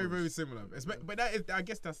 especially with very, scorers. very similar. But that is, I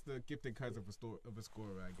guess, that's the gift and curse of a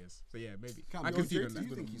scorer. I guess. So yeah, maybe Cam, I yo, can see JT, on that.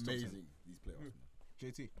 you think he's top 10? amazing, these playoffs, man.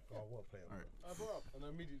 JT. Oh, what a player. All right. I brought up and I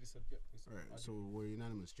immediately said, yeah. All right. So we're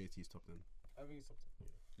unanimous. JT's top 10. I think he's top 10.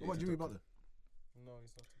 What about Jimmy Butler? No,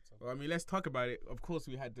 he's not top 10. Well, I mean, let's talk about it. Of course,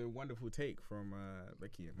 we had the wonderful take from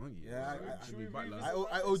Becky and Mongi. Yeah, Jimmy Butler.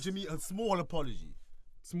 I owe Jimmy a small apology.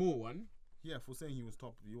 Small one. Yeah, for saying he was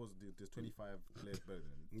top. He was there's 25 players better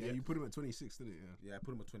than him. Yeah, you put him at 26, didn't you? Yeah, I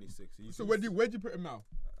put him at 26. So where'd you put him now?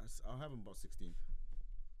 I'll have him about 16th.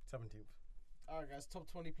 17th. All right, guys. Top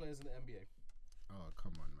 20 players in the NBA. Oh,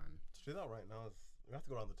 come on, man. To do that right now, we have to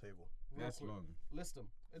go around the table. That's quick. long. List them.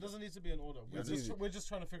 It doesn't need to be in order. We're just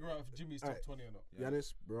trying to figure out if Jimmy's top 20 or not.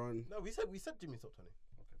 Giannis, Bron. No, we said Jimmy's top 20.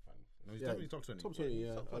 Okay, fine. No, he's definitely top 20. Top 20,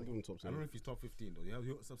 yeah. Top I'll 20. give him top 20. I don't know if he's top 15 though. Yeah,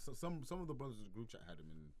 some of the brothers in the group chat had him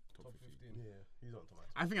in top 15. Yeah, he's on top.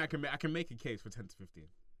 I think I can make a case for 10 to 15.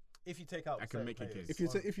 If you take out, I can certain make a players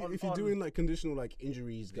case. If you're doing like conditional like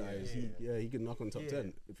injuries, guys, Yeah. he can knock on top Yeah.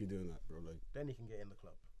 10 if you're doing that, bro. Like, then he can get in the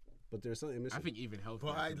club. but there's something missing. I think even healthy.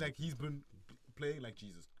 But he's been playing like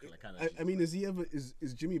Jesus, like kind of. I mean, is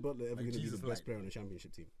Jimmy Butler ever Like going to be the Jesus best like. player on a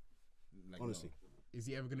championship team? like, Honestly, is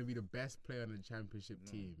he ever going to be the best player on the championship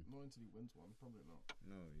team? Not until he wins one. Probably not.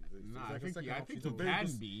 no. Nah, like I a think second he option. can very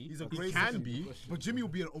good- be. He's a He great can second- be. But Jimmy will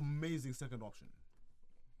be an amazing second option.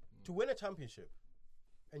 To win a championship,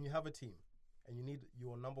 and you have a team, and you need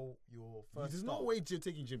your first. There's star, no way you're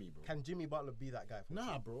taking Jimmy, bro. Can Jimmy Butler be that guy? For the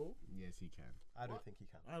Nah, team? bro. Yes, he can. I don't think he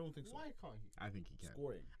can. I don't think so. Why can't he? I think he can.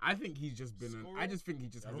 Scoring. I think he's just been on. I just think he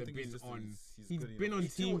just I don't hasn't think he's been just- on. he's He's good been enough. on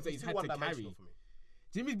He's too- teams that he's he's too had to carry. one-dimensional for me.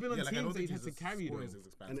 Jimmy's been on Yeah, like, I teams don't that he's think had to his carry though. scoring is and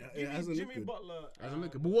expansive. it hasn't Jimmy looked good. Butler. Doesn't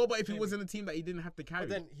look good. But what about if he Jamie. was in a team that he didn't have to carry? But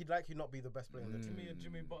then he'd likely not be the best player on the team. Jimmy,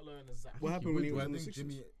 Jimmy Butler and a Zach. What happened when he was I on the think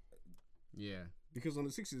Sixers? Jimmy Yeah. Because on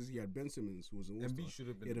the Sixers, he had Ben Simmons, who was an all-star. Embiid should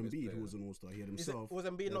have been He had the best Embiid, player. who was an all-star. He had Is it, himself. was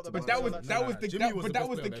Embiid he had not the Tobias. best? But that player was on that was the Jimmy was the but that best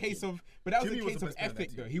was player the on that case team. of but that was Jimmy the was case the of best player on that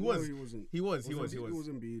ethic though. team. He No, was. he wasn't. He was. It was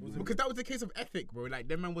Embiid. Because that was the case of ethic, bro. Like,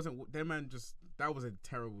 that man wasn't. That man just. That was a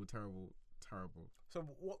terrible So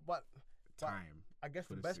what? But time. I guess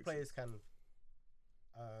for the the best Sixers. players can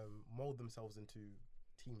mold themselves into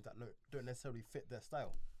teams that don't necessarily fit their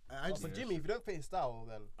style. I But just, for Jimmy, if you don't fit his style,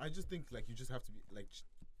 then I just think like you just have to be like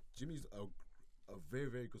Jimmy's a very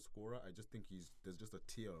very good scorer. I just think there's just a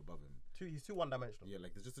tier above him. he's too one-dimensional. Yeah,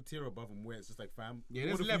 like there's just a tier above him where it's just like fam. Yeah, in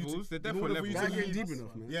there's order for you levels. to- There's in order definitely for you Bag to ain't lead- deep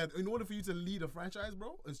enough, man. Yeah, in order for you to lead a franchise,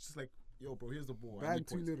 bro, it's just like, yo, bro, here's the ball. I Bag need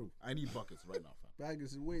too points. little. I need buckets right now, fam. Bag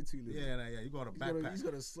is way too little. Yeah, you got a backpack. He's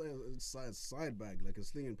got a side bag, like a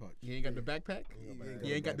slinging pouch. You ain't got the backpack.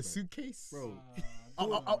 You ain't got the backpack. suitcase, Bro,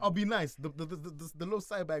 I'll be nice. The little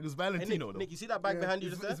side bag was Hey, Valentino, Nick, you see that bag behind you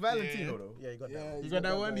though. just there? It's Valentino, though. Yeah, you got that. yeah, one. You got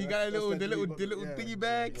that one. You got a little, the little yeah. thingy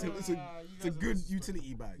bag. It's a good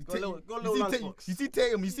utility bag. Got a little You lunchbox. see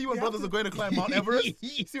Tatum. You see when brothers are going to climb Mount Everest.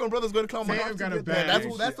 You see when brothers going to climb Mount Tatum got a Everest. bag.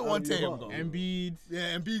 Yeah, that's the one Tatum got. Embiid. Yeah,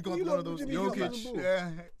 and B got You one love of those. Jimmy Butler Jokic. as a bull.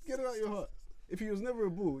 Yeah. Get it out your heart. If he was never a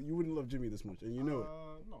bull, you wouldn't love Jimmy this much, and you know it.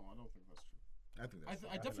 No, I don't think that's true. I think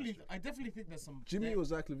that's I definitely think there's some. Jimmy or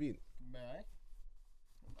Zach LaVine? May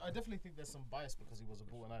I definitely think there's some bias because he was a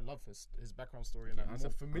bull, and I love his background story, and I'm Answer-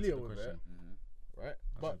 more familiar answer the with it. question.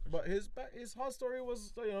 Right, but his hard story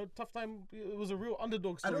was tough time. It was a real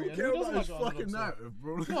underdog I story. don't and care who doesn't about his like an fucking underdog story? narrative,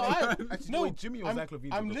 bro. No, Actually, no. wait, Jimmy or Zach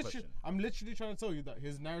LaVine's a good question. I'm literally trying to tell you that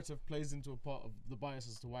his narrative plays into a part of the bias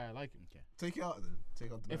as to why I like him. Take it out then.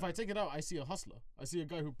 Take out the If I take it out, I see a hustler. I see a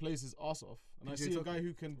guy who plays his ass off, and I PJ see a Tucker. guy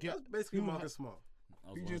who can get. That's basically who Marcus Smart.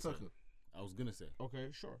 PJ Tucker. I was gonna say. Okay,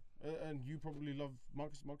 sure, and you probably love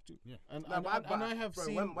Marcus too. Yeah. and Nah, and I have bro,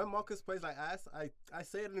 seen. when Marcus plays like ass, I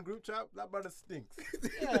say it in the group chat. That brother stinks.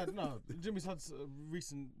 Yeah, no, Jimmy's had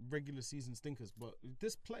recent regular season stinkers, but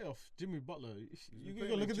this playoff, Jimmy Butler, you playing gonna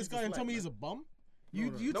look like at this Jesus guy and tell Light, me he's man. a bum? No,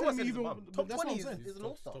 no. You No tell one me said he's even a bum. but Top that's what 20 I'm saying. is an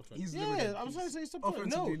all-star. He's Yeah, limited. I'm trying to say he's top 20.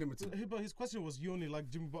 offensively No, limited. but his question was you only like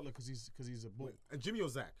Jimmy Butler because he's a bull. And Jimmy or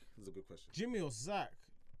Zach is a good question. Jimmy or Zach?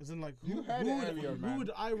 As in like You heard it earlier, who man. would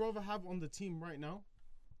I rather have on the team right now?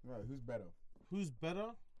 Right, who's better? Who's better?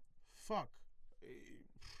 Fuck.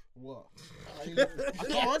 What? I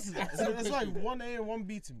can't answer that. It's like 1A and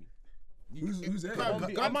 1B to me. Who's that? Gun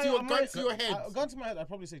B. to I might- your- I gun might- to your head. Gun to my head, I'd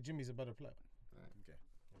probably say Jimmy's a better player. Okay.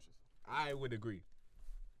 I would agree.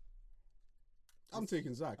 I'm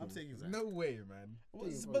taking Zach. I'm man. taking Zach. No way, man.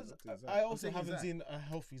 But I also taking haven't Zach. seen a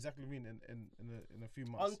healthy Zach LaVine in a few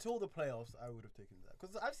months. Until the playoffs, I would have taken that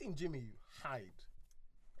because I've seen Jimmy hide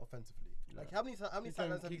offensively. Like how many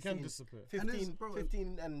times have he you can seen disappear.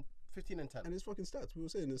 15 and 10? And his fucking stats. We were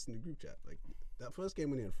saying this in the group chat. Like that first game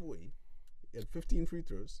when he had 40, he had 15 free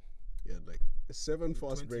throws. He had like 7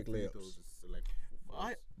 fast break 23 layups. those is like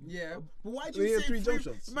Yeah, but why do They you had say 3 jump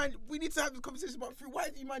free? shots. Man, we need to have the conversation about free. Why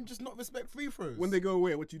do you man just not respect free throws? When they go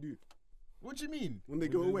away, what you do? What do you mean? When they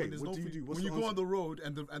go away, there's what no do you free- do? What's when you the go on answer? the road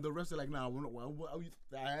and the rest are like, nah, we're not.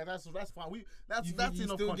 That's fine. That's You enough. still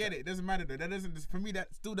contact. get it. It doesn't matter though. That doesn't. For me,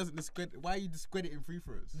 that still doesn't discredit. Why are you discrediting free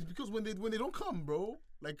throws? Because when they don't come, bro,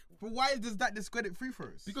 like But why does that discredit free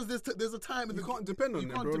throws? because there's a time in You the can't depend on you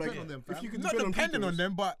them, can't bro. depend Like, on them, if fam. you can not depend on free depending on throws,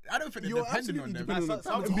 them, but I don't think they're you're depending on absolutely them. depending on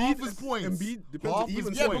That's them. half his points. Embiid depends Half on his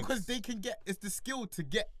even Yeah, points. because they can get. It's the skill to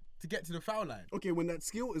get to the foul line. Okay, when that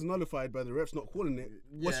skill is nullified by the refs not calling it,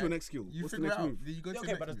 what's Yeah. your next skill? You What's the figure next it out. move? You go to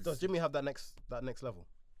Okay, the but next does Jimmy have that next level?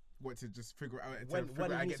 what to just figure it out? To When figure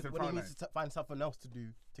out he get needs to to, the when foul he line. needs to find something else to do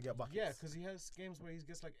to get buckets. Yeah, because he has games where he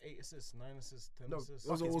gets like 8 assists, 9 assists, 10 No, assists.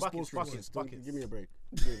 Those are all Buckets, sports buckets, assists. buckets. Give me a break.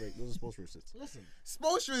 Give me a break. Those are sports assists. Listen,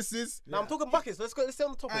 Spolstra assists. Now I'm talking buckets. Let's stay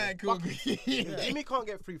on the topic. Alright, cool. Buckets. Yeah. Jimmy can't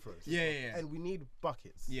get free throws. Yeah. And we need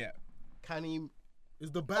buckets. Yeah. Can he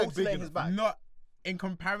Is the bag big alternate his enough? back Not in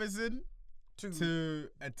comparison to? to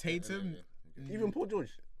a Tatum. Even Paul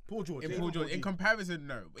George. Paul George. In yeah. Paul George. In comparison,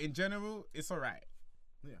 no. In general, it's alright.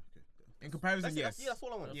 Yeah. Okay. In comparison, That's, yes. that's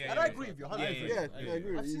all I want. Yeah, and yeah, I yeah. agree with you. Yeah, 100%. Yeah, I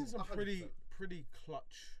agree. I've seen He's- some pretty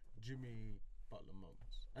clutch Jimmy Butler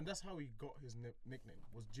moments, and that's how he got his nickname.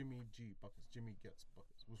 Was Jimmy G buckets? Jimmy gets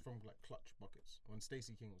buckets. Was from like clutch buckets when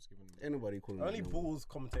Stacey King was giving him. Anybody calling Only him. Bulls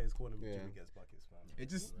commentators call him Yeah. Jimmy gets buckets, man. It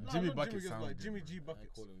just No, Jimmy not Bucket Jimmy gets, sounds like good. Jimmy G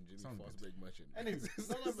buckets. Sounds fast good. break merchant. Anyway,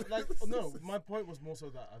 no, my point was more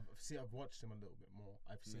so that I've watched him a little bit more.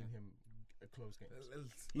 I've seen him close games.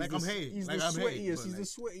 Like I'm Hay. He's Like the I'm Hay, sweatiest. but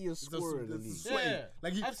He's the like- sweatiest scorer in the league. sweaty. Yeah.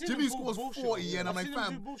 Like I've seen Jimmy him pull scores bullshit, 40, bro. and I'm I've like, seen him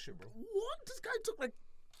fam, do bullshit, bro. what? This guy took like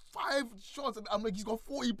 5 shots, and I'm like, he's got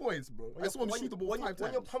 40 points, bro. I saw him shoot the ball 5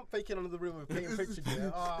 when you're times. pump faking under the rim with Peyton Pritchard,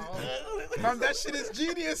 Fam, that shit is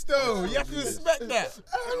genius though. You have to respect that.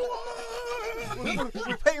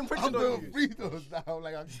 with Peyton I'm Pritchard on doing you. free throws now.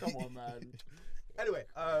 Like, come on, man. Anyway,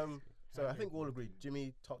 so I think we all agree.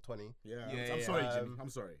 Jimmy top 20. Yeah, Yeah, I'm yeah. sorry, Jimmy. I'm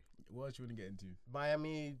sorry. What else you want to get into?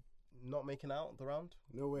 Miami not making out the round.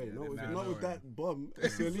 No way. Yeah, No, if nah, you're not no with way. that bum,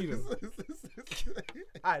 it's your leader.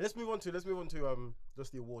 All right, let's move on to just the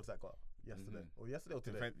awards that got yesterday or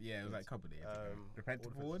today. Yeah, it was like a couple of days. Um,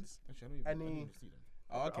 Defensive all awards. Actually, I don't Any- even see them.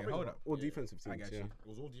 Oh, okay, I'll bring hold it up. Or defensive I teams. got Yeah. you. It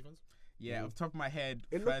was all defense. Yeah, off the top of my head,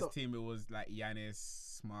 It looked first up- team it was like Giannis,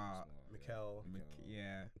 Smart, Mikel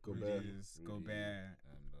yeah, Gobert. Bridges, Gobert,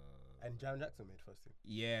 and Jaron Jackson made first team.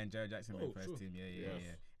 yeah, and Jared Jackson made Oh, first true. team. Yeah.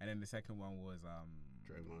 Yes. And then the second one was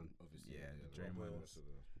Draymond. Obviously. Yeah, Draymond. Williams.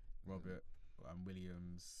 Robert,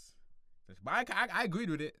 Williams. But I agreed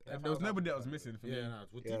with it. Yeah, There was that nobody that was was missing for Yeah, me. nah,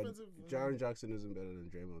 with Yeah, defensive. Jaron Jackson isn't better than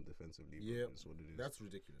Draymond defensively. Bro. Yeah, That's what it is. That's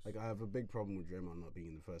ridiculous. Like, I have a big problem with Draymond not being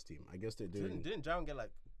in the first team. I guess they're doing. Didn't Jaron get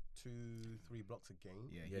like 2-3 blocks a game?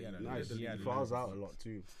 Yeah, Yeah, he had a Nice. he had He a fouls little- out a lot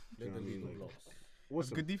too. They're You know the what I mean? league Like, blocks. It's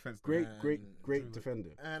awesome. good defense. though. Great And- defender.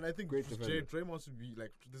 And I think Great defender. Draymond should be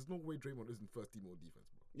like. There's no way Draymond isn't first team or defense,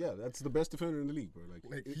 bro. Yeah, that's the best defender in the league, bro. Like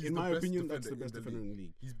he's in the my best opinion, that's the defender best in the defender in the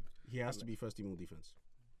league. He's He has to be first team all defense.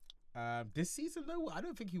 This season though, I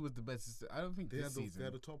don't think he was the best. I don't think they this had season. they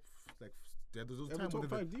had the top like they had those They have times the when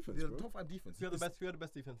top 5 defense, They had bro. the top 5 defense. Who had the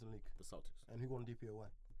best defense in the league? The Celtics. And who won DPOY?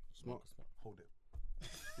 Smart. Hold it.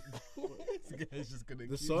 This guy's just gonna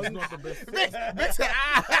The keep- Suns. Not the best.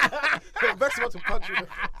 Best about to punch you.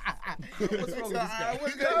 What's wrong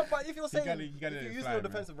with this guy? No, but if you're saying gotta- you gotta if you're let it using fly, your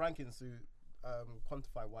man. defensive rankings to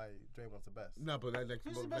quantify why Draymond's the best. No, but like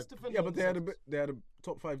Who's but the best like, defender? Yeah, on but the Celtics? they had a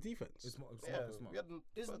top 5 defense. It's smart. Yeah, Smart. we had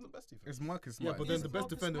the best defense. It's Marcus Yeah, Smart. but then Is the best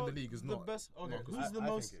Marcus defender in the Smart league is the not. best. Okay, Yeah, who's I the think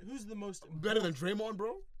most? it is. Who's the most? Better than Draymond,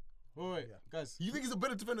 bro. Wait, Yeah. guys. You think he's a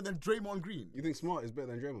better defender than Draymond Green? You think Smart is better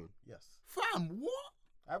than Draymond? Yes. Fam, what?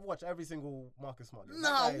 I've watched every single Marcus Smart game.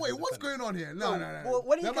 Nah, wait, what's going on here? No. Well,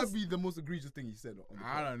 when he That gets- might be the most egregious thing he said. On the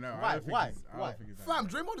I don't know. Why? I don't think Why? he's- I Why? don't think he's that Fam,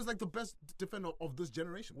 good. Draymond is like the best defender of this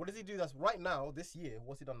generation. What does he do that's right now, this year?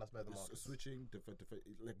 What's he done that's better than Marcus? Switching,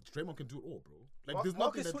 like Draymond can do it all, bro. Like Mar- there's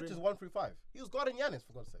Marcus nothing that switches Draymond. 1 through 5. He was guarding Giannis,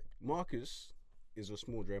 for God's sake. Marcus is a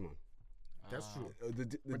small Draymond. That's true.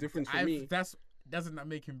 The difference for me. Doesn't that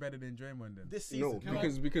make him better than Draymond then? This No,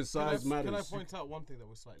 season. because size matters. Can I point out one thing that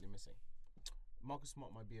we're slightly missing? Marcus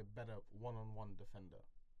Smart might be a better one-on-one defender,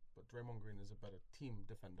 but Draymond Green is a better team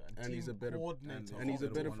defender and And team he's a better- coordinator. and he's a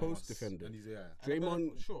of better the post one-on-ones. defender. And he's yeah. And a better-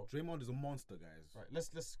 Draymond- sure. Draymond is a monster, guys. Right. Let's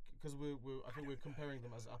because I think we're comparing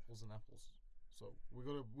them as apples and apples. So we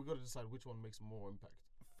gotta decide which one makes more impact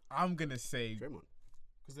I'm gonna say Draymond.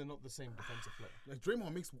 because they're not the same defensive player. Like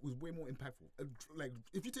Draymond was way more impactful. Like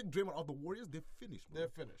if you take Draymond out of the Warriors, they're finished. Bro. They're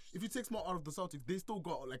finished. If you take Smart out of the Celtics, they still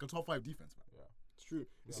got like a top 5 defense, man. Yeah. It's true.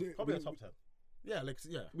 Yeah, See, probably a we- top 10. Yeah, like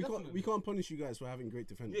We can't punish you guys for having great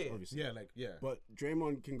defenders, obviously. Yeah. But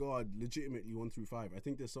Draymond can guard legitimately 1 through 5. I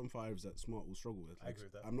think there's some 5s that Smart will struggle with. I agree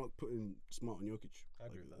with that. I'm not putting Smart on Jokic. I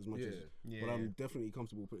agree with that. As much as, but I'm definitely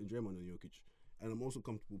comfortable putting Draymond on Jokic, and I'm also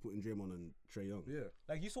comfortable putting Draymond on Trae Young. Yeah,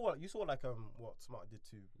 like you saw like what Smart did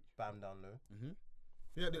to Bam down low. Mm-hmm.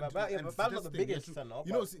 Yeah, but Bam's not the biggest center.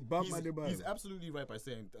 You know, he's absolutely right by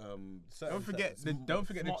saying. Don't forget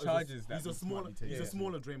the charges. He's a smaller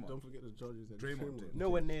Draymond. Don't forget the charges that Draymond.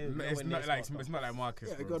 Nowhere near. It's not like Marcus.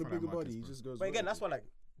 Yeah, he got a bigger body. He just goes. But again, that's why like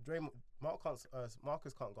Marcus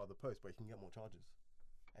can't guard the post, but he can get more charges,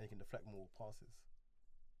 and he can deflect more passes.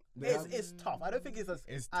 It's tough. I don't think it's as.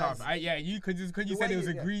 It's tough. Because you said it was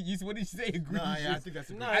egregious. What did you say? Egregious. I think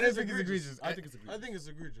that's. I don't think it's egregious. I think it's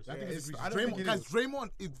egregious. I think it's egregious. Draymond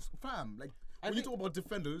is fam. Like when you talk about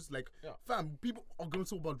defenders, like fam, people are going to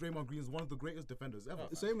talk about Draymond Green as one of the greatest defenders ever.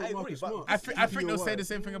 Same with Marcus Smart. I think they'll say the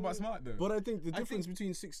same thing about Smart though. But I think the difference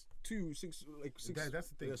between 6'2", 6 that's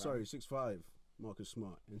the thing. 6'5", Marcus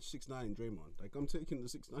Smart and 6'9", Draymond. Like I'm taking the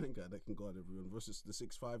 6'9" guy that can guard everyone versus the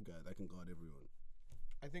 6'5" guy that can guard everyone.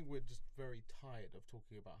 I think we're just very tired of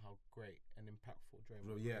talking about how great and impactful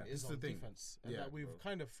Draymond is on defense, and that we've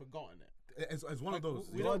kind of forgotten it. It's one of those.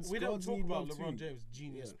 We don't talk about LeBron James'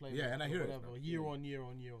 genius playing. Yeah, and I hear it. Year on year.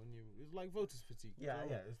 It's like voters fatigue. Yeah.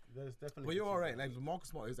 There's definitely. But you're all right. Like Marcus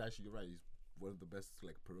Smart is actually right. He's one of the best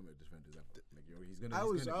like perimeter defenders ever. Like he's gonna. I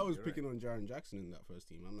was picking on Jaren Jackson in that first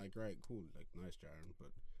team. I'm like, right, cool, like nice Jaren.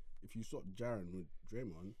 But if you swap Jaren with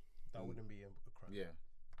Draymond, that wouldn't be a crime. Yeah.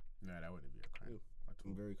 No, that wouldn't be a crime. Yeah.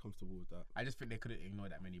 I'm very comfortable with that. I just think they couldn't ignore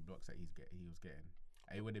that many blocks that he was getting.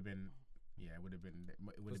 It would have been, it would have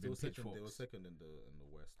been pitchforks. They were second in the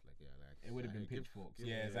West. It would have been pitchforks.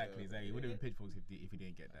 Yeah, exactly. It would have been pitchforks if he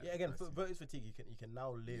didn't get that. Yeah, again, for voters fatigue, you can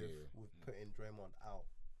now live with putting Draymond out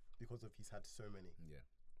because of he's had so many. Yeah.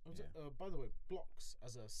 By the way, blocks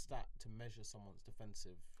as a stat to measure someone's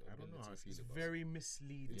defensive ability is very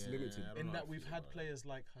misleading. It's limited. In that we've had players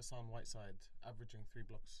like Hassan Whiteside averaging 3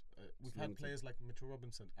 blocks. We've had players like Mitchell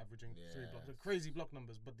Robinson averaging 3 blocks. They're crazy block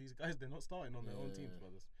numbers, but these guys, they're not starting on their own teams,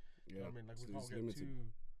 brothers. You know what I mean? Like we can't get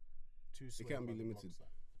too it can be limited.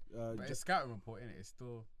 But a scouting report, innit? It's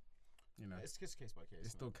still, it's just case by case.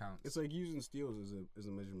 It still counts. It's like using steals as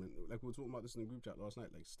a measurement. Like we were talking about this in the group chat last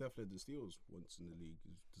night. Like Steph led the steals once in the league.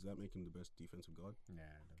 Does that make him the best defensive guard? Yeah,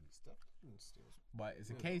 it doesn't. Steph steals. But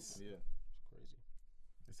it's a case. Yeah, it's crazy.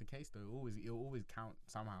 It's a case though. It'll always count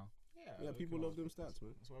somehow. Yeah, people love them stats,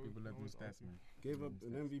 man. That's why people love them stats, man. Gave up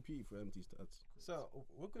an MVP for empty stats. So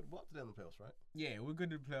we're good. We're up to the end of the playoffs, right? Yeah, we're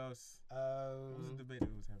good in the playoffs. What was the debate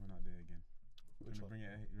that was having out there again? Which one?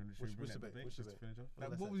 Which debate? Which debate? Finish off?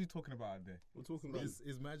 Like, what was you talking about out there? We're talking about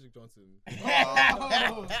is Magic Johnson. You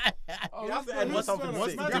have to end with something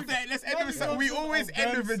sick. Let's end with something. We always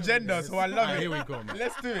end with agenda, so I love it. Here we go, man.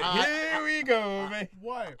 Let's do it. Here we go, man.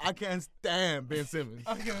 Why? I can't stand Ben Simmons.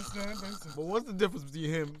 I can't stand Ben Simmons. But what's the difference between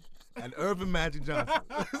him and Urban Magic Johnson?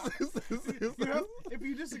 If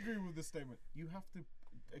you disagree with this statement, you have to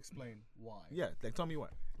explain why. Yeah, like tell me why.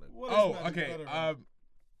 Okay.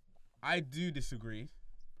 I do disagree.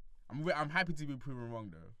 I'm happy to be proven wrong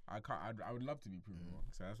though. I would love to be proven wrong.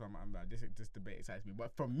 So that's why I'm like this debate excites me.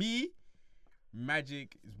 But for me,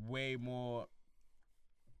 Magic is way more.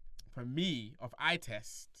 For me, of eye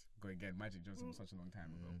test, go again. Magic Johnson was such a long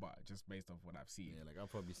time ago, but just based off what I've seen, Yeah, like I've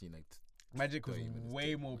probably seen like Magic was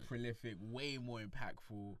way more prolific, way more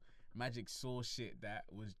impactful. Magic saw shit that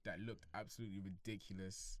looked absolutely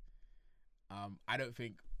ridiculous. I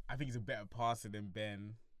think he's a better passer than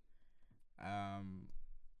Ben. And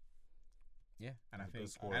I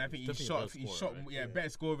think he shot better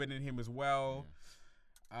scorer than him as well.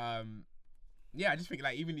 I just think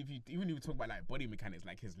like even if you talk about like body mechanics,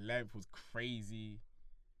 like his length was crazy.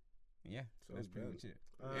 Yeah, so that's pretty much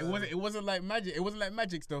it. It wasn't like Magic. It wasn't like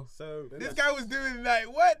Magic's though. So this guy was doing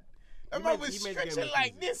like what? A man was stretching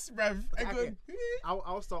like this, bruv. Okay.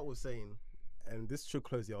 I'll start with saying, and this should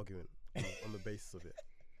close the argument on the basis of it.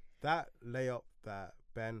 That layup that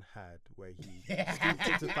Ben had where he scooped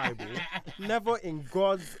into thigh ball, never in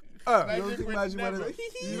God's earth. You don't think Magic Nah.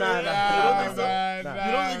 You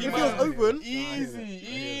don't think If it was open,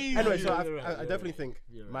 Easy. Anyway, so I definitely think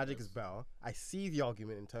Magic is better. I see the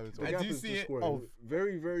argument in terms of. I do see it.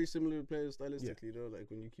 Very, very similar players stylistically, though. Like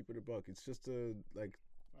when you keep it a buck, it's just like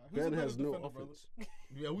Ben has no offense.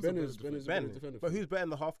 Ben is defender. But who's better in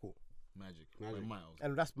the half court? Magic. Miles.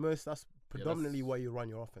 And that's predominantly where you run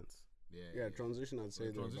your offense. Yeah, transition. I'd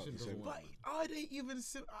say transition doesn't work. But are they even?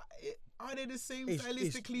 Are they the same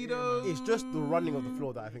stylistically though? It's just the running of the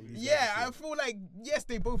floor that I think. I feel like yes,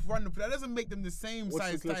 they both run the floor. That doesn't make them the same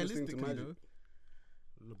size stylistically though.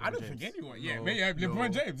 I don't think James. anyone. Yeah, No, maybe LeBron no,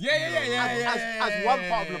 James. Yeah. As one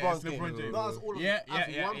part of LeBron's LeBron game. James. Not as all of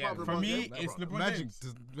Yeah. one part of For LeBron's me, game. it's LeBron Magic.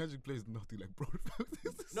 James. Magic plays nothing like bro.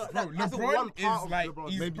 No, Bro, that's one LeBron part is of like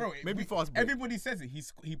LeBron's he's game. maybe fast break. Everybody says it.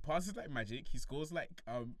 He passes like Magic. He scores like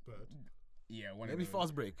Yeah, one Maybe of those.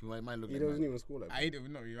 fast break. It might look He like doesn't that. even score like that. I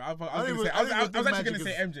don't know. I I was don't actually think gonna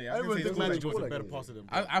say MJ. I was Everyone gonna thinks say Magic was a like better MJ. passer than.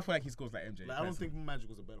 I feel like he scores like MJ. Like, I don't think Magic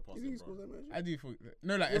was a better passer You than think he scores Bron. like Magic? I do.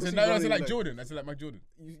 No, like You I ever said, see no, I Bron said and like you Jordan. I said like Mike Jordan.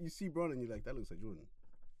 You see Bron and you're like, that looks like Jordan.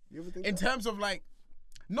 You ever think In that? terms of like,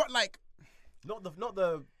 not like. Not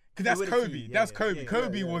the. Because that's fluidity. Kobe. Yeah, That's yeah, Kobe. yeah,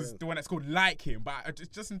 Kobe yeah, was yeah. the one that scored like him, but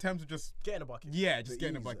just in terms of just Get in the bucket. yeah, just The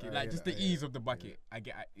getting the ease, bucket, I like get just that, the yeah, ease of the bucket. I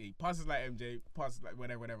get. He passes like MJ, passes like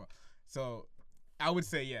whatever. So I would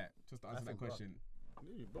say yeah, just to answer that think Bron. question.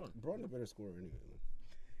 Bron a better scorer anyway. Man.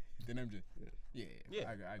 Than MJ. Yeah.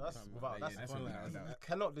 That's without. yeah, That's without you a doubt.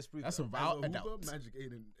 cannot disprove That's that. without a As a doubt. hooper, Magic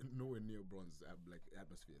ain't nowhere near Bron's like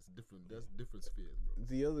atmosphere. It's different. There's different spheres, bro.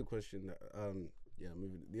 The other question that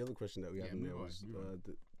moving. The other question that we had Yeah, in there move on, was move on.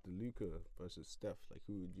 the Luka versus Steph. Like,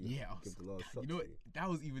 who would you Yeah, give the last shot you know what? to? That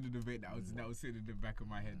was even the debate that was sitting in the back of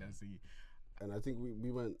my head. That's the And I think we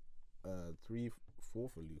went 3-4 for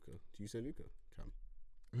Luka. Do you say Luka, Cam?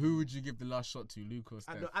 who would you give the last shot to, Luke or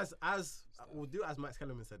Steph? No, as we'll do it as Max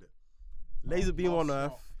Kellerman said it. Laser beam on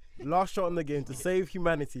Earth. Last shot in the game to save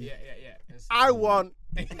humanity. Yeah. I want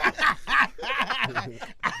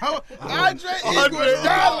Andre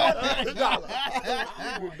Iguodala.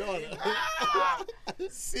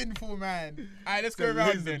 Sinful man. Alright, let's go It's a around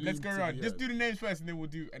laser then. Let's beam go to around. the Just earth. do the names first, and then we'll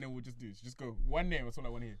just do. Just go one name. That's all I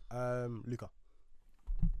want to hear. Luka.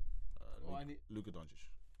 Luka Doncic.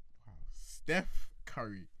 Steph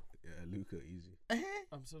Curry. Yeah, Luka, easy.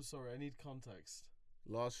 I'm so sorry. I need context.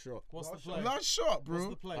 Last shot. What's the play? Last shot, bro. What's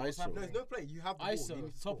the play? What's ISO. happening? No, there's no play. You have the ball. You ISO, need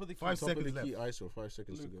to top score. of the key. 5 Top of the seconds key, left. ISO, 5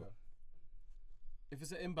 seconds to go. Luka. If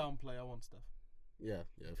it's an inbound play, I want Steph. Yeah,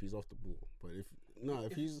 if he's off the ball. But if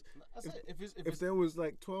he's That's it. If if it's there was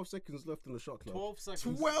like 12 seconds left on the shot clock. 12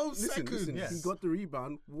 seconds. 12 Listen, seconds. he got the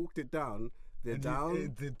rebound, walked it down. They're And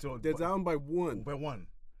down. They're They're down by one. by one.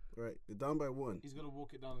 Right, they're down by one. He's gonna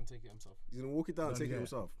walk it down and take it himself. He's gonna walk it down and Done, take it yeah.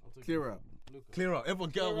 himself. I'll take Clear it. out. Luka. Clear out. Everyone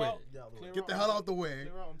get Clear away. out. Clear Get the out. hell out the way.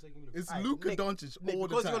 Clear out. I'm taking Luka. It's Aight, Luka Nick, Doncic Nick, all the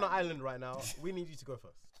because time. you're on an island right now, we need you to go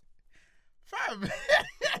first. Fam.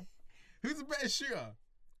 Who's a better shooter?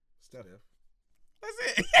 Steph. That's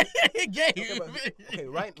it. Game. Okay,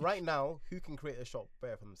 right now, who can create a shot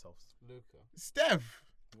better for themselves? Luka. Steph.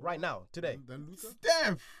 Right now, today. Then Luka.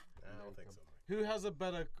 Steph. I don't think so. Who has a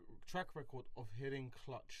better track record of hitting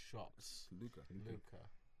clutch shots? Luka. Luka.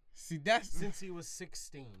 See, that's Since he was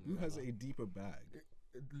 16. Who has a deeper bag?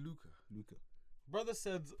 Luka. Luka. Brother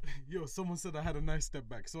said, yo, someone said I had a nice step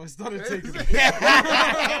back, so I started taking it.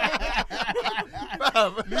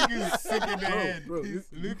 Luke is sick in the head. bro,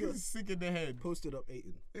 Luke is sick in the head. Posted up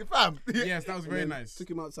Aiton. Fam. Yes, that was very And then nice. Took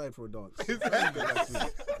him outside for a dance.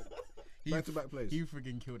 He Back-to-back plays. He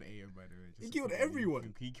freaking killed AM, by the way. He killed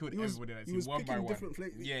everyone. He killed He was, everybody. That's he was one by picking one. different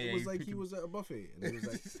flavors. Yeah, it was like he picking- was at a buffet. And he was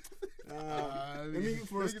like, let me,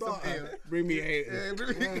 for a let me get some start, bring me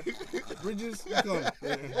Aiton. Bridges, come.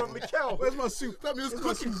 Bro, Mikel. Where's my soup? Fam, he was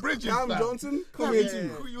cooking bridges. Cam fam. Johnson, come Yeah, here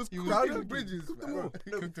too. He was Crowder, cooking bridges. cook them fam. all.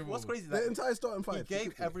 Cooked them What's all. crazy is The that entire starting he five.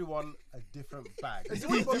 gave everyone a different bag.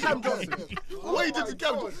 Cam Johnson. What he did to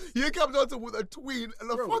Cam Johnson? He hit Cam Johnson with a tween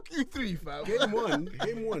and a Bro. fuck you three, fam. Game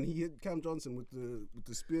one, he hit Cam Johnson with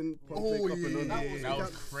the spin, pump Oh, fake up and yeah, under. yeah, That was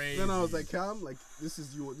Cam- crazy. Then I was like, Cam, like this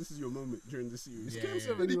is your moment during the series. Yeah, Game yeah.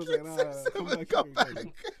 7, he was like, nah, come back. Come here, back.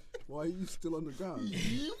 Cam. Why are you still on the ground?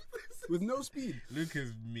 With no speed. Luke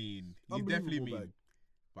is mean. He's definitely Unbelievable mean. bag.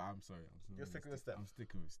 But I'm sorry. You're sticking with Steph. I'm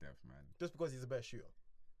sticking with Steph, man. Just because he's a better shooter.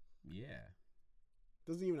 Yeah.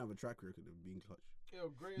 Doesn't even have a track record of being clutch.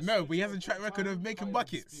 No, but he has a track record of making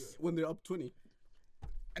buckets. When they're up 20.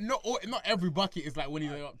 And not every bucket is like when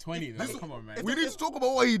he's up 20. Though. Come on, man. We need to talk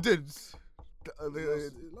about what he did.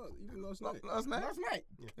 Even last night. Last night? Last night,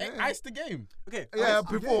 he iced the game. Okay. Yeah, Iced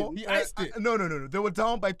the before. game. He iced it. No. They were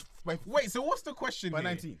down by Wait, so what's the question By here?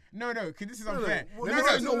 19. No, because this is unfair. We need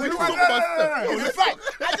to talk about Steph. In fact,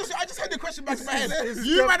 I just had the question back in my head. Is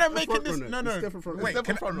You Steph man are the making front this. runner? No, Is no. Steph a front Wait, runner?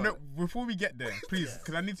 Steph a front runner? before we get there, please,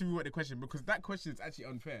 because I need to reword the question because that question is actually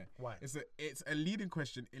unfair. Why? It's a leading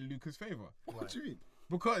question in Luca's favor. What do you mean?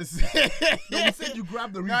 Because No, we said you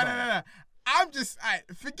grabbed the rebound. No. I'm just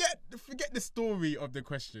forget the story of the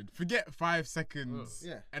question. Forget 5 seconds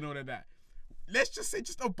Yeah. and all of that. Let's just say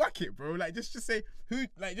just a bucket, bro. Like just say who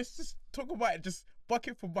like just talk about it just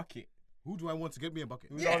bucket for bucket. Who do I want to get me a bucket?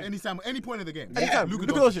 Yeah. Anytime, any point of the game. Anytime. Luka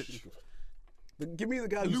Luka Doncic. Doncic. Give me the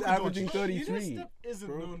guy who's Luka averaging Doncic. 33. Steph isn't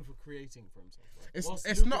bro. known for creating for himself. Right? Whilst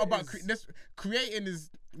It's Luka not about is- creating. Is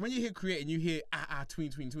when you hear creating, you hear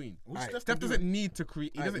tween. Which Steph Steph can do doesn't need to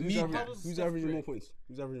create. He doesn't need that. Who's averaging more points?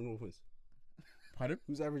 Who's averaging more points? Pardon?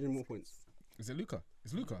 Who's averaging more points? Is it Luka?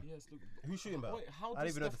 It's Luka. Yes, Luka. Who's shooting better? Wait, how I don't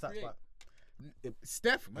does even know the Steph stats, create? but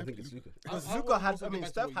Steph. I think it's Luka. because I Luka wanna had. also I get mean, back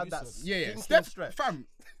to Steph what had you that. said. Yeah. stinking Steph, stretch. fam.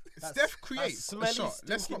 That's- Steph creates a smelly, shot.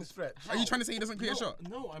 Let's stinking not. stretch. Are you trying to say he doesn't create a shot?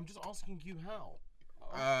 No, I'm just asking you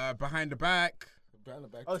how. Behind the back.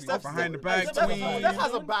 Oh, Steph behind the back, Steph tweet.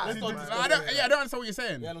 has a bat. Let's not discuss I don't that. understand what you're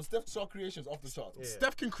saying. Yeah, no, Steph's shot creations off the shot. Yeah.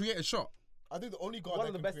 Steph can create a shot. I think the only guard One that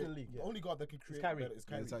of the can best create, in the league, yeah. the only guard that can create Kyrie. better is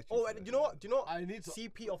Kyrie. It's actually Oh, fair. and do you know what? Do you know? I need to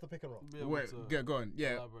CP off the pick and roll. be able Wait, to go on.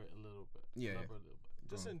 Yeah. elaborate a little bit. Yeah. Elaborate a little bit.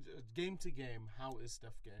 Just in game to game, how is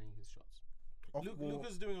Steph getting his shots? Off ball.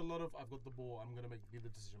 Luka's doing a lot of I've got the ball, I'm gonna be the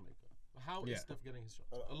decision maker. How is Yeah. Steph getting his shots?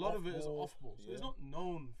 A lot of it is off-ball, off ball. So he's yeah. not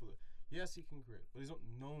known for the. Yes, he can create, but he's not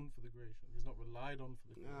known for the creation. He's not relied on for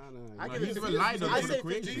the creation. I No, give he's it- relied on I for say the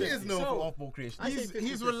creation. 50-50. He is known So- for off-ball creation. I say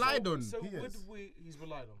He's 50-50. relied on So He is. he's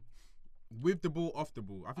relied on. with the ball, off the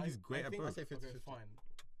ball. I think he's great at think- both. I say Okay, 50-50. fine.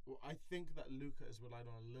 Well, I think that Luka is relied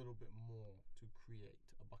on a little bit more to create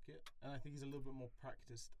a bucket, and I think he's a little bit more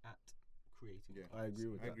practiced at creating. Yeah. I agree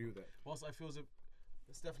with I that. agree with that. Whilst I feel as if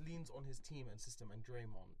Steph leans on his team and system and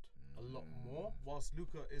Draymond a lot more, whilst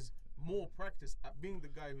Luka is more practiced at being the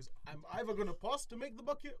guy who's I'm either gonna pass to make the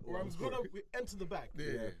bucket or I'm gonna enter the bag.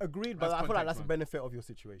 Yeah. Agreed, but That's I feel like that's context, the benefit of your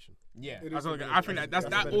situation. Yeah, It that's is what a I bit- think that that's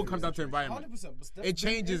that a all bit comes down to environment. 100%. But Steph It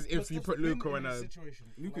changes been in- if but you Steph's put been Luka in this a-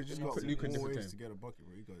 situation. Luka Like, just you know, got put Luka in more different ways team. to get a bucket,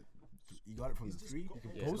 bro. He got it from the three. He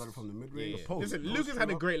got it from the mid range. Yeah. Listen, Luka's had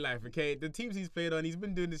a great life. Okay, the teams he's played on, he's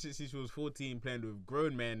been doing this since he was 14, playing with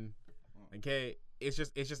grown men. Okay, it's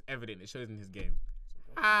just evident. It shows in his game.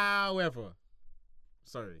 However,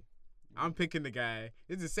 sorry, I'm picking the guy.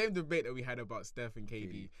 It's the same debate that we had about Steph and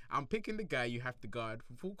KD. I'm picking the guy you have to guard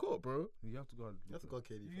from full court, bro. You have to guard. That's a good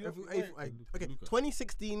KD. You- Okay,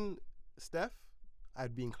 2016 Steph,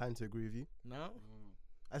 I'd be inclined to agree with you. No,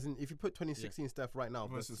 As in, if you put 2016 Steph right now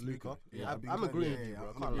versus Luka, Yeah, I'm agreeing with you, bro. I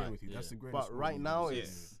I'm can't agreeing lie. with you. That's the greatest. But right scorer now, in the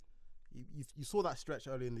it's you saw that stretch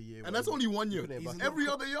early in the year, And that's only 1 year. couldn't hit bucket. Every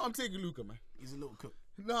other year, I'm taking Luka, man. He's a little cook.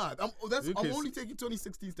 Nah, I'm Luka's- only taking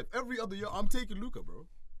 2016 Steph. Every other year, I'm taking Luka, bro.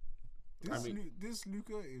 This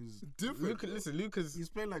Luka is Different. Luka's. He's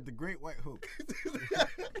playing like the Great White Hope.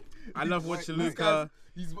 I love watching This Luka.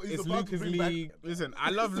 He's It's about to Luka's bring back- league. Listen,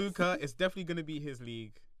 I love Luka. It's definitely gonna be his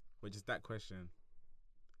league, which is that question.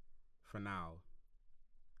 For now,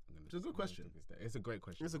 It's a good question. It's a great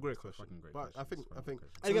question. It's a great question. Fucking great But question. I think It's a I fucking think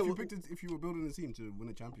great So again, if you picked it, if you were building a team to win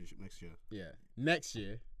a championship next year, question. Yeah, next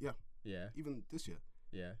year. Yeah. Yeah, even this year,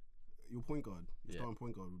 yeah. your point guard, your Yeah. starting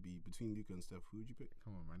point guard would be between Luka and Steph. Who would you pick?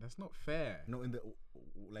 Come on, man. That's not fair. No, in the Who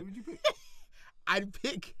like would you pick? I'd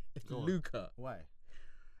pick Go on. Luka why?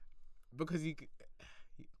 because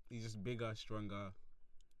he's just bigger, stronger.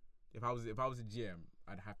 If I was a GM,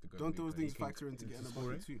 I'd have to go. Don't those Luka. things He can- factor into getting a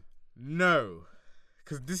bucket too? No,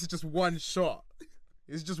 because this is just one shot.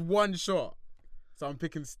 It's just one shot. So I'm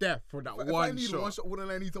picking Steph for that If I one need shot. one shot, wouldn't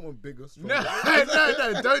I need someone bigger? No, stronger?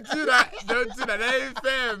 no, don't do that. Don't do that. That ain't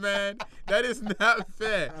fair, man. That is not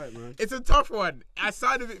fair. Alright, man. It's a tough one. I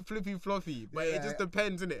sound a bit flippy floppy, but it Yeah. just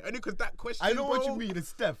depends, innit? Only because that question. I know what bro, you mean. It's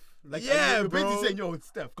Steph. Like, Yeah, you're basically bro. saying, yo, it's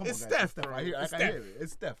Steph. Come It's on, guys. Steph, It's Steph. bro. I hear It's I hear Steph. it.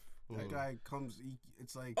 It's Steph. That guy comes.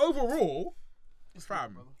 It's like Overall,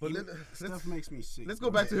 fam. But Steph makes me sick. let's go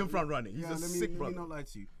back to him front running. He's Yeah, a let sick me brother. not lie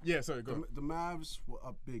to you. Yeah, sorry, go. The Mavs were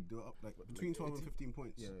up big. They were up like between 12 and 15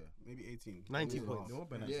 points. Yeah. maybe 18. 19 Going points. into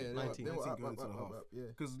the half. Yeah, Yeah, they were- 19. they were 19 up, going up, into the up, half. up, yeah.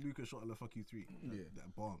 Because Luka shot a fuck you three. Yeah.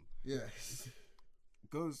 That bomb. Yeah.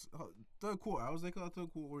 Goes third quarter. I was like, third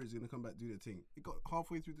quarter Warriors gonna come back do their thing. It got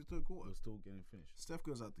halfway through the third quarter. Still getting finished. Steph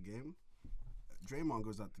goes out the game. Draymond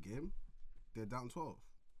goes out the game. They're down 12.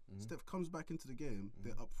 Steph comes back into the game.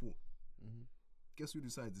 They're up 4. Guess who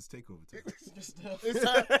decides it's takeover time? It's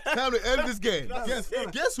time to end this game.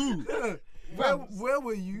 Guess who? Where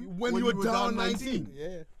were you When you were down 19.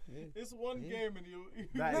 Yeah. It's one game and you.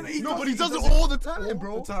 No, but he does it all the time,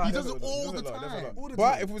 bro. He does it all the That's a lot, time. All the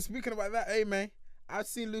But time. if we're speaking about that, hey man, I've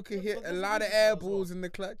seen Luka hit a lot of air balls in the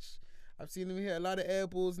clutch. I've seen him hit a lot of air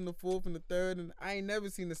balls in the fourth and the third, and I ain't never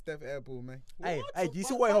seen a Steph air ball, man. Hey, do you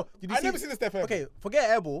see what? Did you I see? never seen a Steph air Okay, forget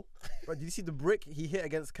airball. But did you see the brick he hit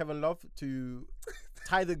against Kevin Love to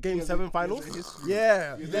tie the Game 7 finals?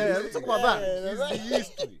 Yeah, let's talk about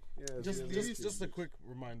that. Just a quick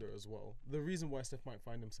reminder as well. The reason why Steph might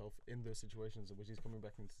find himself in those situations in which he's coming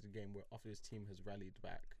back into the game where after his team has rallied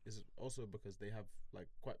back is also because they have like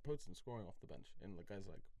quite potent scoring off the bench and like guys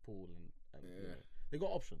like Paul and you know, they got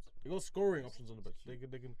options. They got scoring options on the bench. They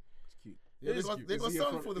can. Yeah, they got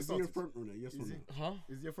something for the Is he a Celtics. front runner? Yes or no? Huh?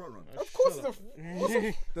 Is he a front runner? Of course,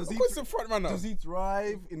 of course, the front runner. Does he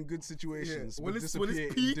thrive in good situations? When but it's disappear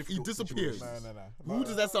in peak, he difficult disappears. situations? No. Who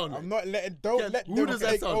does that sound like? I'm not letting. Don't Kev, let who them does that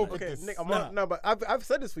take sound over like? Okay, this. Nick, no, but I've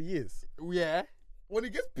said this for years. Yeah. When he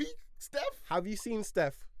gets peak, Steph. Have you seen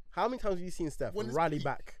Steph? How many times have you seen Steph When it's rally peak.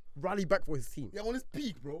 back? Rally back for his team. Yeah, on his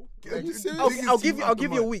peak, bro. Are you serious? I'll give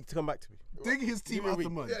you a week to come back to me. Dig his team out the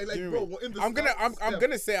mud. Yeah, like bro, we're in the I'm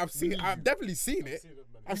gonna Steph. say I've definitely seen it.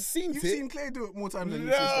 I've seen You've it. seen Clay do it more times than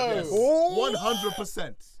you've No. seen Steph. Oh.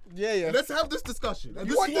 100%. Yeah. Let's have this discussion. And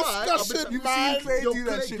You this want is why discussion, you've man? seen Clay Yo, do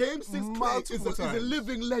that shit. Game 6 Clay multiple is a times.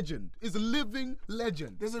 living legend. Is a living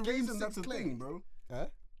legend. There's a Game reason 6 that's a Clay. thing, bro. Huh?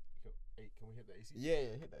 Hey, can we hit that AC? Yeah,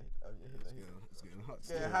 hit that. It's getting hot.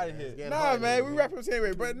 Yeah, how to hit. getting Nah, hot, man, we man. wrap up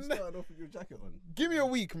anyway. But You started off with your jacket on. give me a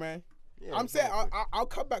week, man. Yeah, I'm saying I'll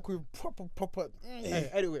come back with proper. Hey,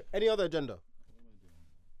 anyway, any other agenda?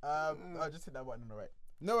 I'll just hit that button on the right.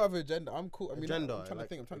 No other agenda. I'm cool. I mean, Agenda. I'm trying like to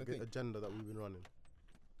think. I'm trying to think. Agenda that we've been running.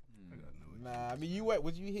 Nah, I mean, you went.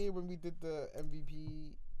 Was you here when we did the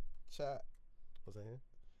MVP chat? Was I here?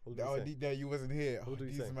 What did Oh, we say? no, you wasn't here. What did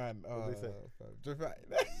we these say? man. What did we say? Just right.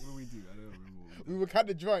 What do we do? I don't remember. What we We did. were kind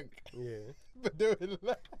of drunk, Yeah. but they were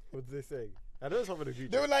like, What did they say? I know something to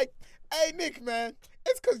they were like, "Hey Nick, man,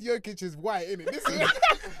 it's because Jokic is white, innit? This is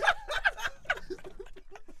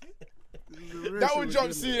that one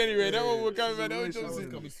jump soon anyway. That one will come, man. That one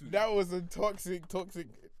jump soon. That was a toxic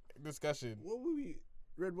discussion. What were we?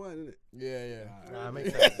 Red wine, innit? Yeah. Nah,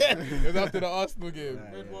 makes sense. It was after the Arsenal game.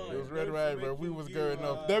 Red wine. It was red Don't wine, make bro. We you was view, going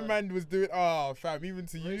off. That man was doing, oh, fam, even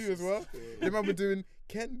to you as well. The man was doing,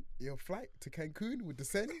 Ken, your flight to Cancun will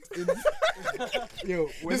descend in. Yo,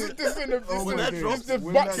 This is when that drops, the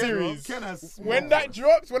when Buck that series. Ken has When that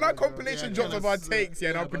drops, when our compilation yeah, drops yeah, of our that's- takes,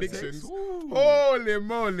 and our but predictions, takes, ooh. holy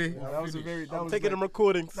moly. that was a very. That I'm was taking like, them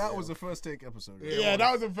recordings. That was the first take episode. Yeah,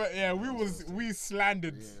 that was we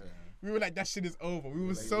slandered. We were like, that shit is over. We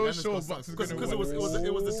were so Giannis sure got Bucks was because gonna it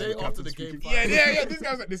win. was the day after the game. Yeah. This guy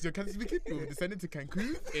was like, this your cousin speaking. We were descending to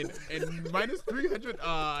Cancun in minus 300.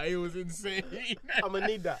 It was insane. I'm gonna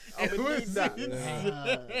need that. I'm It gonna need was that.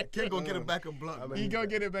 insane. Ken gonna get it back in blood. He gonna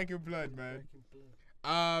get it back in blood, man.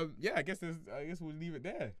 Yeah, I guess we'll leave it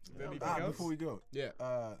there. Is there anything else? Before we go, Yeah.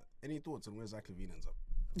 any thoughts on where Zach Levine ends up?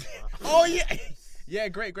 Oh yeah. Yeah,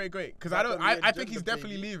 great. Because I think he's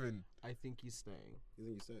definitely leaving. I think he's staying. You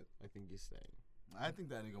think you said? I think he's staying. I think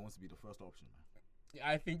that nigga wants to be the first option, man. Yeah,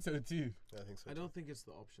 I think so too. I think so. I don't think it's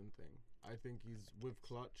the option thing. I think he's with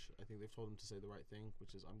Clutch. I think they've told him to say the right thing,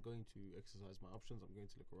 which is I'm going to exercise my options. I'm going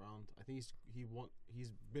to look around. I think he's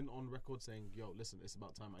been on record saying, "Yo, listen, it's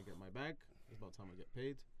about time I get my bag. It's about time I get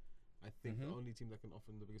paid." I think the only team that can offer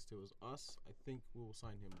him the biggest deal is us. I think we'll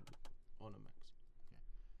sign him on a max.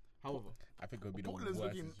 However, I think it'll be the Portland's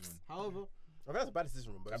worst looking- decision. however, I think that's a bad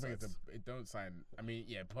decision on both I think sides. it don't sign. I mean,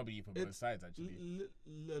 yeah, probably for both sides actually.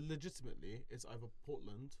 legitimately, it's either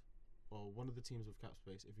Portland or one of the teams with cap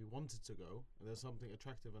space. If he wanted to go and there's something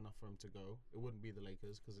attractive enough for him to go, it wouldn't be the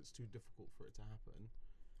Lakers because it's too difficult for it to happen.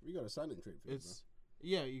 We got a signing trade for you, It's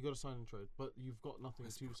yeah, you got to sign and trade, but you've got nothing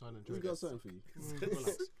to sign and bro. trade. We got something for you.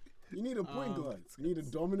 Relax. You need a point guard. You need a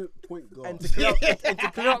dominant point guard. And to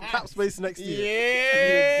clear up cap space next year.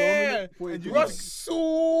 Yeah, Point guard.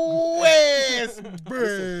 Russell Westbrook.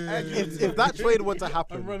 If that trade were to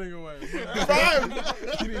happen, I'm running away. Fam,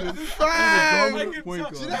 You need a fam. point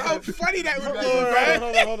Do you know guard. how funny that would be,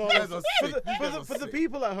 Hold on. sick. For the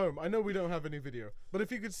people at home, I know we don't have any video, but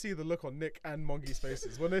if you could see the look on Nick and Mongi's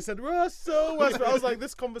faces when they said Russell Westbrook, I was like,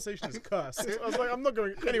 this conversation is cursed. I was like, I'm not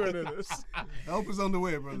going anywhere near this. Help is on the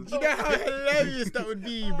way, brother. You know how hilarious that would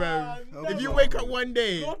be, bro. If you wake up one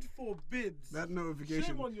day, God forbid. That notification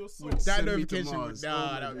Shame on your soul. would that send me to notification would, Mars.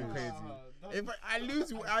 nah, Oh that would my be God. crazy. If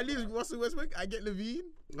I lose Russell Westbrook, I get Levine.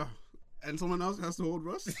 Oh, and someone else has to hold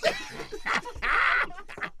Russ. It's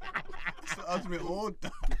the ultimate hold.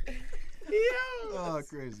 Oh,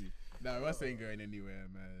 crazy. Nah, Russ ain't going anywhere,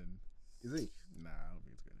 man. You think? Nah, I don't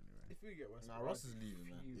think it's going anywhere. If we get Westbrook, Nah, Russ is leaving,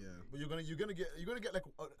 man. Yeah. But you're gonna get like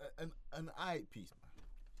an eye piece,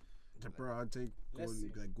 man. Bro, I'd take Let's see.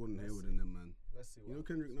 Gordon Hayward and them, man. let's see You know what.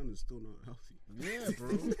 Kendrick Nunn is still not healthy. Yeah,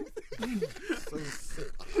 bro. So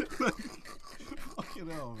sick. Fucking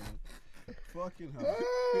hell, man. Fucking hell.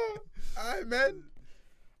 Alright, man.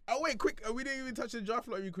 Oh wait, quick! We didn't even touch the draft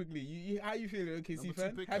lottery quickly. How you feeling, OKC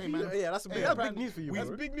fan? Hey, man. Yeah, that's big news for you. That's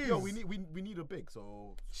bro. big news. Yo, we need a big.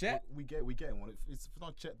 So Chet? we getting one. If it's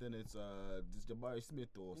not Chet, then it's Jabari Smith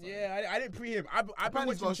or something. Yeah, I didn't pre him. I've been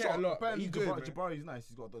Apparently watching Chet a lot. Apparently He's good, man. Jabari's nice.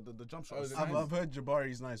 He's got the jump shot. is it I've heard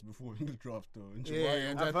Jabari's nice before in the draft though. And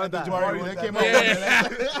Jabari, I've heard that. Jabari came out.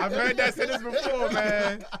 Yeah, I've heard that said this before,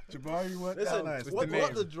 man. Jabari weren't Listen, that nice. what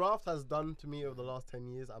the draft has done to me over the last 10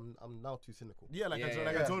 years, I'm now too cynical. Yeah, like I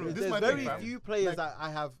Yeah. told him. This is There's my very thing, fam. few players that I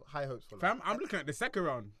have high hopes for. Fam, I'm looking at the second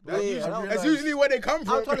round. Yeah, That's usually where they come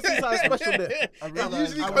from. I'm trying to see something special there. It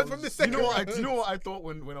usually comes from the second round. You know what I thought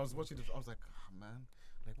when I was watching this? I was like, man,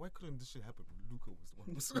 like why couldn't this shit happen when Luka was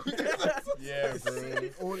the one? Yeah,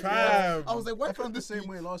 bro. Fam. I was like, why I felt couldn't the this same be-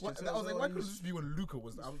 way last year. I was like, why couldn't this be when Luka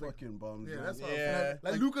was? I was like, fucking bums. yeah, man. that's what Yeah.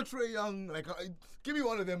 like Luka, Trae Young, like give me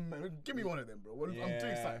one of them, man. Give me one of them, bro. I'm too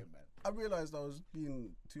excited, man. I realized I was being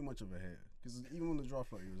too much of a hater. Because even when the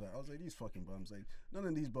draft lottery was like, I was like, these fucking bums. Like, none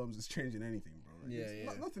of these bums is changing anything, bro.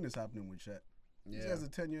 Like, nothing is happening with Chet. These guys are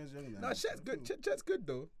 10 years younger than No, him. Chet's good. Chet's good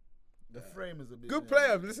though. The frame is a bit Good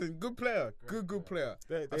player. Listen, good player. Good player.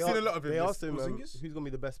 I've seen a lot of him. They asked him Porzingis? who's going to be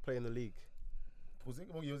the best player in the league. Porzingis?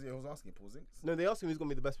 Well, he was asking Porzingis. No, they asked him who's going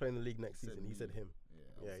to be the best player in the league next season. He said him.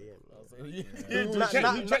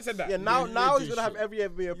 Who Chet said that? Yeah, now he's going to have every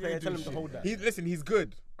NBA player tell him to hold that. He's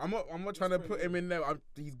good. I'm not trying to put him in there.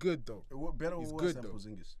 He's good though. What better or He's worse good, than though.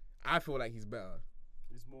 Porzingis? I feel like he's better.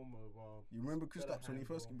 He's more mobile. You remember Kristaps when he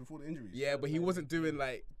first before the injuries? Yeah, but he wasn't doing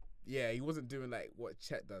like what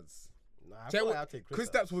Chet does. Nah, Chet, I'll take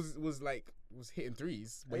Kristaps was hitting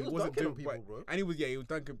threes, but he he was wasn't dunking doing on people, bro. And he was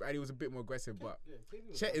dunking, and he was a bit more aggressive. But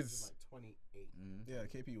Chet is. like 28. Yeah,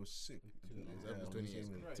 KP was sick. To be honest,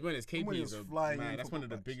 When he KP was is flying in man. That's for one of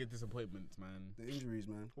the cutbacks. biggest disappointments, man. The injuries,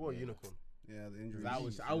 man. What a unicorn. Yeah, the injuries. I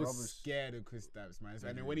was Rubbish. scared of Kristaps, man.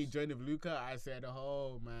 And then when he joined with Luka, I said,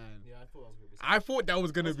 "Oh man." Yeah, I thought that was going to be I thought that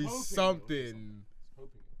was gonna I was be hoping it something.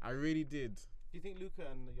 hoping. I really did. Do you think Luka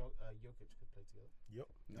and Jokic could play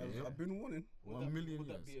together? I've been warning. Would million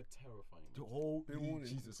that years. be a terrifying? The whole Been warning.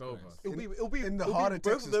 Jesus It's over. Christ. It'll be in the it'll heart be of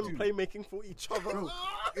both Texas, of them too. playmaking for each other.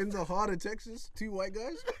 In the heart of Texas, two white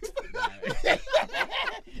guys.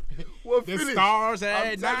 What The finish? stars I'm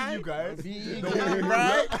at telling night. you guys.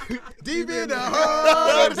 Right? Deep in the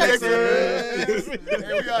heart of Texas. Hey,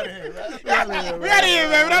 we out of here, man. We out of here,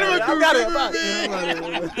 man. We're not even cool.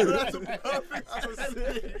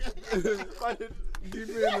 Deep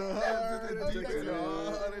in the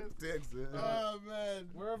heart of Texas. Oh man.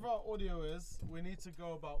 Wherever our audio is, we need to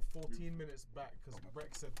go about 14 minutes back because Breck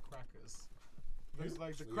said crackers. Looks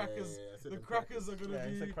like the crackers, the crackers are gonna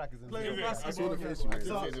he be said crackers in playing the basketball. I saw the again. face you made.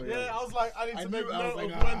 So, yeah, I was like, I need to make knew- I was note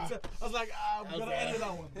like, of when to. I was like, I'm gonna edit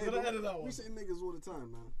that one. I'm gonna edit that one. We say niggas all the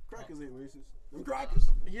time, man. Crackers ain't racist. Them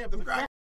crackers. Yeah, but the crackers